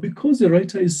 But because the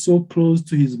writer is so close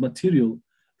to his material,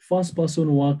 first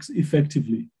person works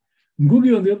effectively.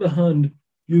 Ngugi, on the other hand,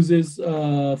 uses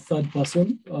third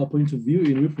person point of view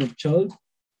in Weeping of Child.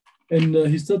 And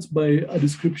he starts by a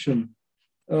description.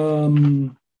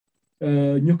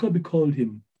 Nyokabi called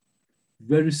him.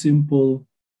 Very simple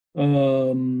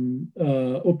opening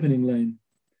line.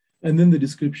 And then the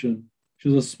description. She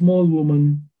was a small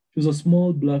woman. She was a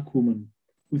small Black woman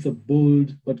with a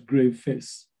bold but grave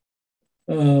face.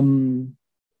 And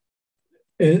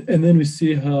then we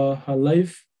see her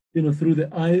life, through the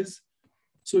eyes.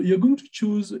 So you're going to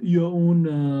choose your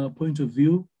own point of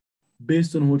view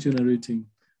based on what you're narrating.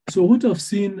 So what I've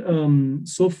seen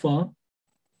so far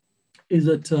is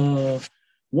that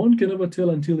one can never tell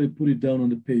until they put it down on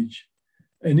the page.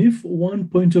 And if one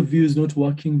point of view is not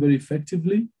working very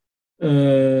effectively,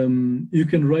 you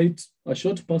can write a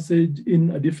short passage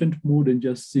in a different mode and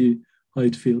just see how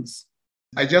it feels.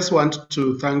 I just want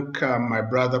to thank my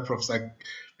brother, Professor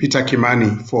Peter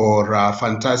Kimani, for a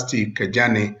fantastic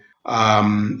journey.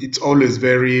 It's always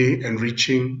very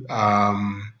enriching,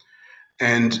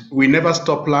 and we never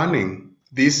stop learning.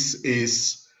 This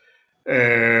is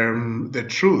the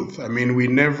truth. I mean, we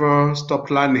never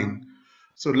stop learning.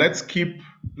 So let's keep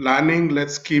learning.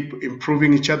 Let's keep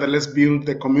improving each other. Let's build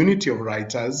the community of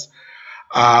writers.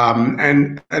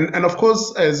 And of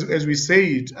course, as we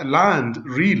said, land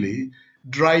really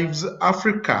drives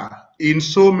Africa in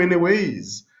so many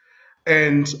ways.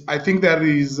 And I think there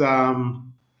is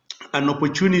an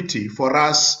opportunity for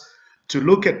us to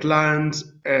look at land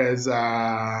as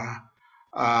a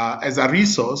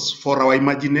resource for our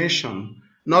imagination,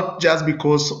 not just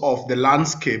because of the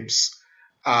landscapes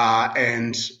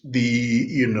and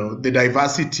the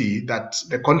diversity that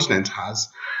the continent has,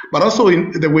 but also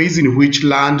in the ways in which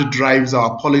land drives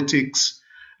our politics,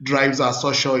 drives our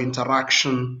social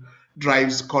interaction,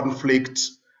 drives conflict,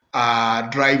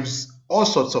 drives all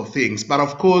sorts of things. But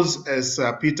of course, as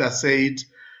Peter said,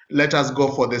 let us go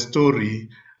for the story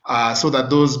so that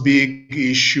those big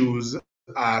issues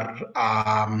are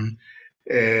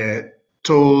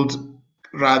told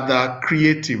rather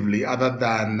creatively, other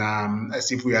than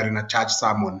as if we are in a church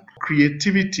sermon.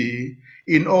 Creativity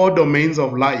in all domains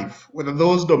of life, whether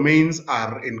those domains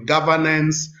are in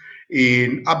governance,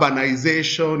 in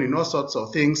urbanization, in all sorts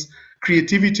of things,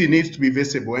 creativity needs to be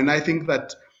visible. And I think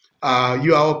that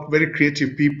you are very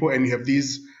creative people, and you have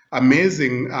this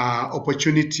amazing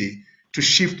opportunity to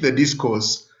shift the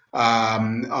discourse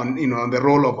on the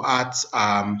role of arts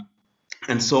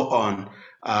and so on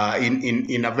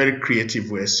in a very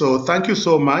creative way. So thank you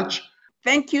so much.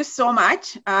 Thank you so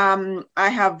much. I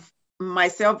have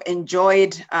myself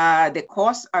enjoyed the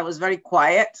course. I was very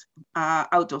quiet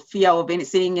out of fear of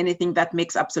saying anything that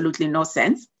makes absolutely no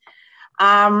sense.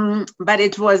 But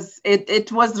it was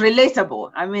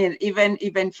relatable. I mean,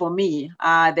 even for me,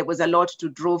 there was a lot to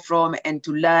draw from and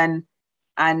to learn,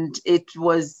 and it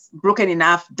was broken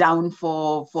enough down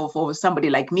for somebody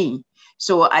like me.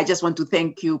 So I just want to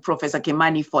thank you, Professor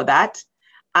Kimani, for that.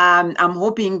 I'm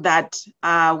hoping that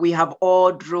we have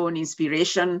all drawn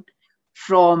inspiration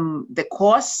from the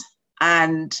course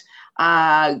and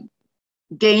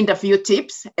gained a few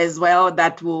tips as well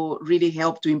that will really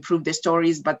help to improve the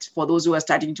stories, but for those who are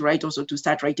starting to write, also to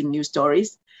start writing new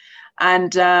stories.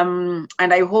 And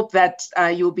I hope that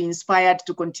you'll be inspired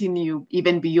to continue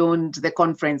even beyond the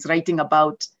conference, writing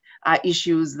about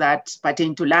issues that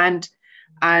pertain to land,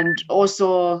 and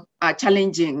also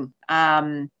challenging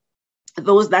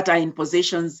those that are in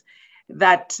positions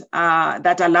that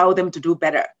allow them to do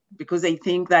better. Because I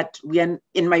think that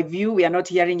in my view, we are not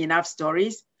hearing enough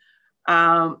stories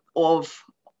of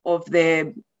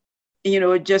the,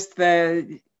 just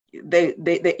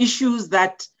the issues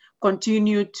that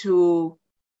continue to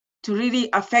really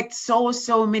affect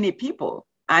so many people.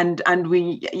 And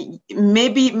we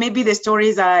maybe the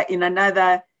stories are in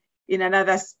another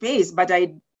space, but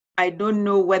I don't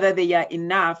know whether they are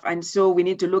enough. And so we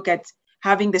need to look at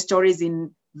having the stories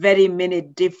in very many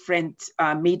different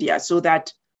media, so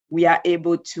that we are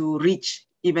able to reach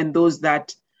even those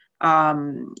that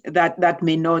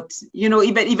may not,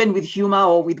 even with humor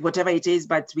or with whatever it is,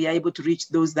 but we are able to reach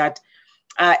those that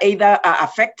either are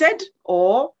affected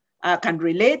or can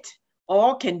relate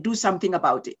or can do something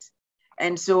about it.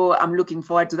 And so I'm looking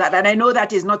forward to that. And I know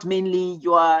that is not mainly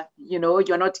you're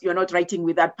not writing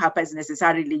with that purpose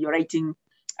necessarily. You're writing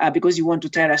because you want to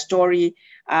tell a story.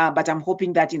 But I'm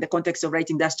hoping that in the context of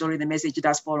writing that story, the message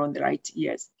does fall on the right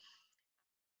ears.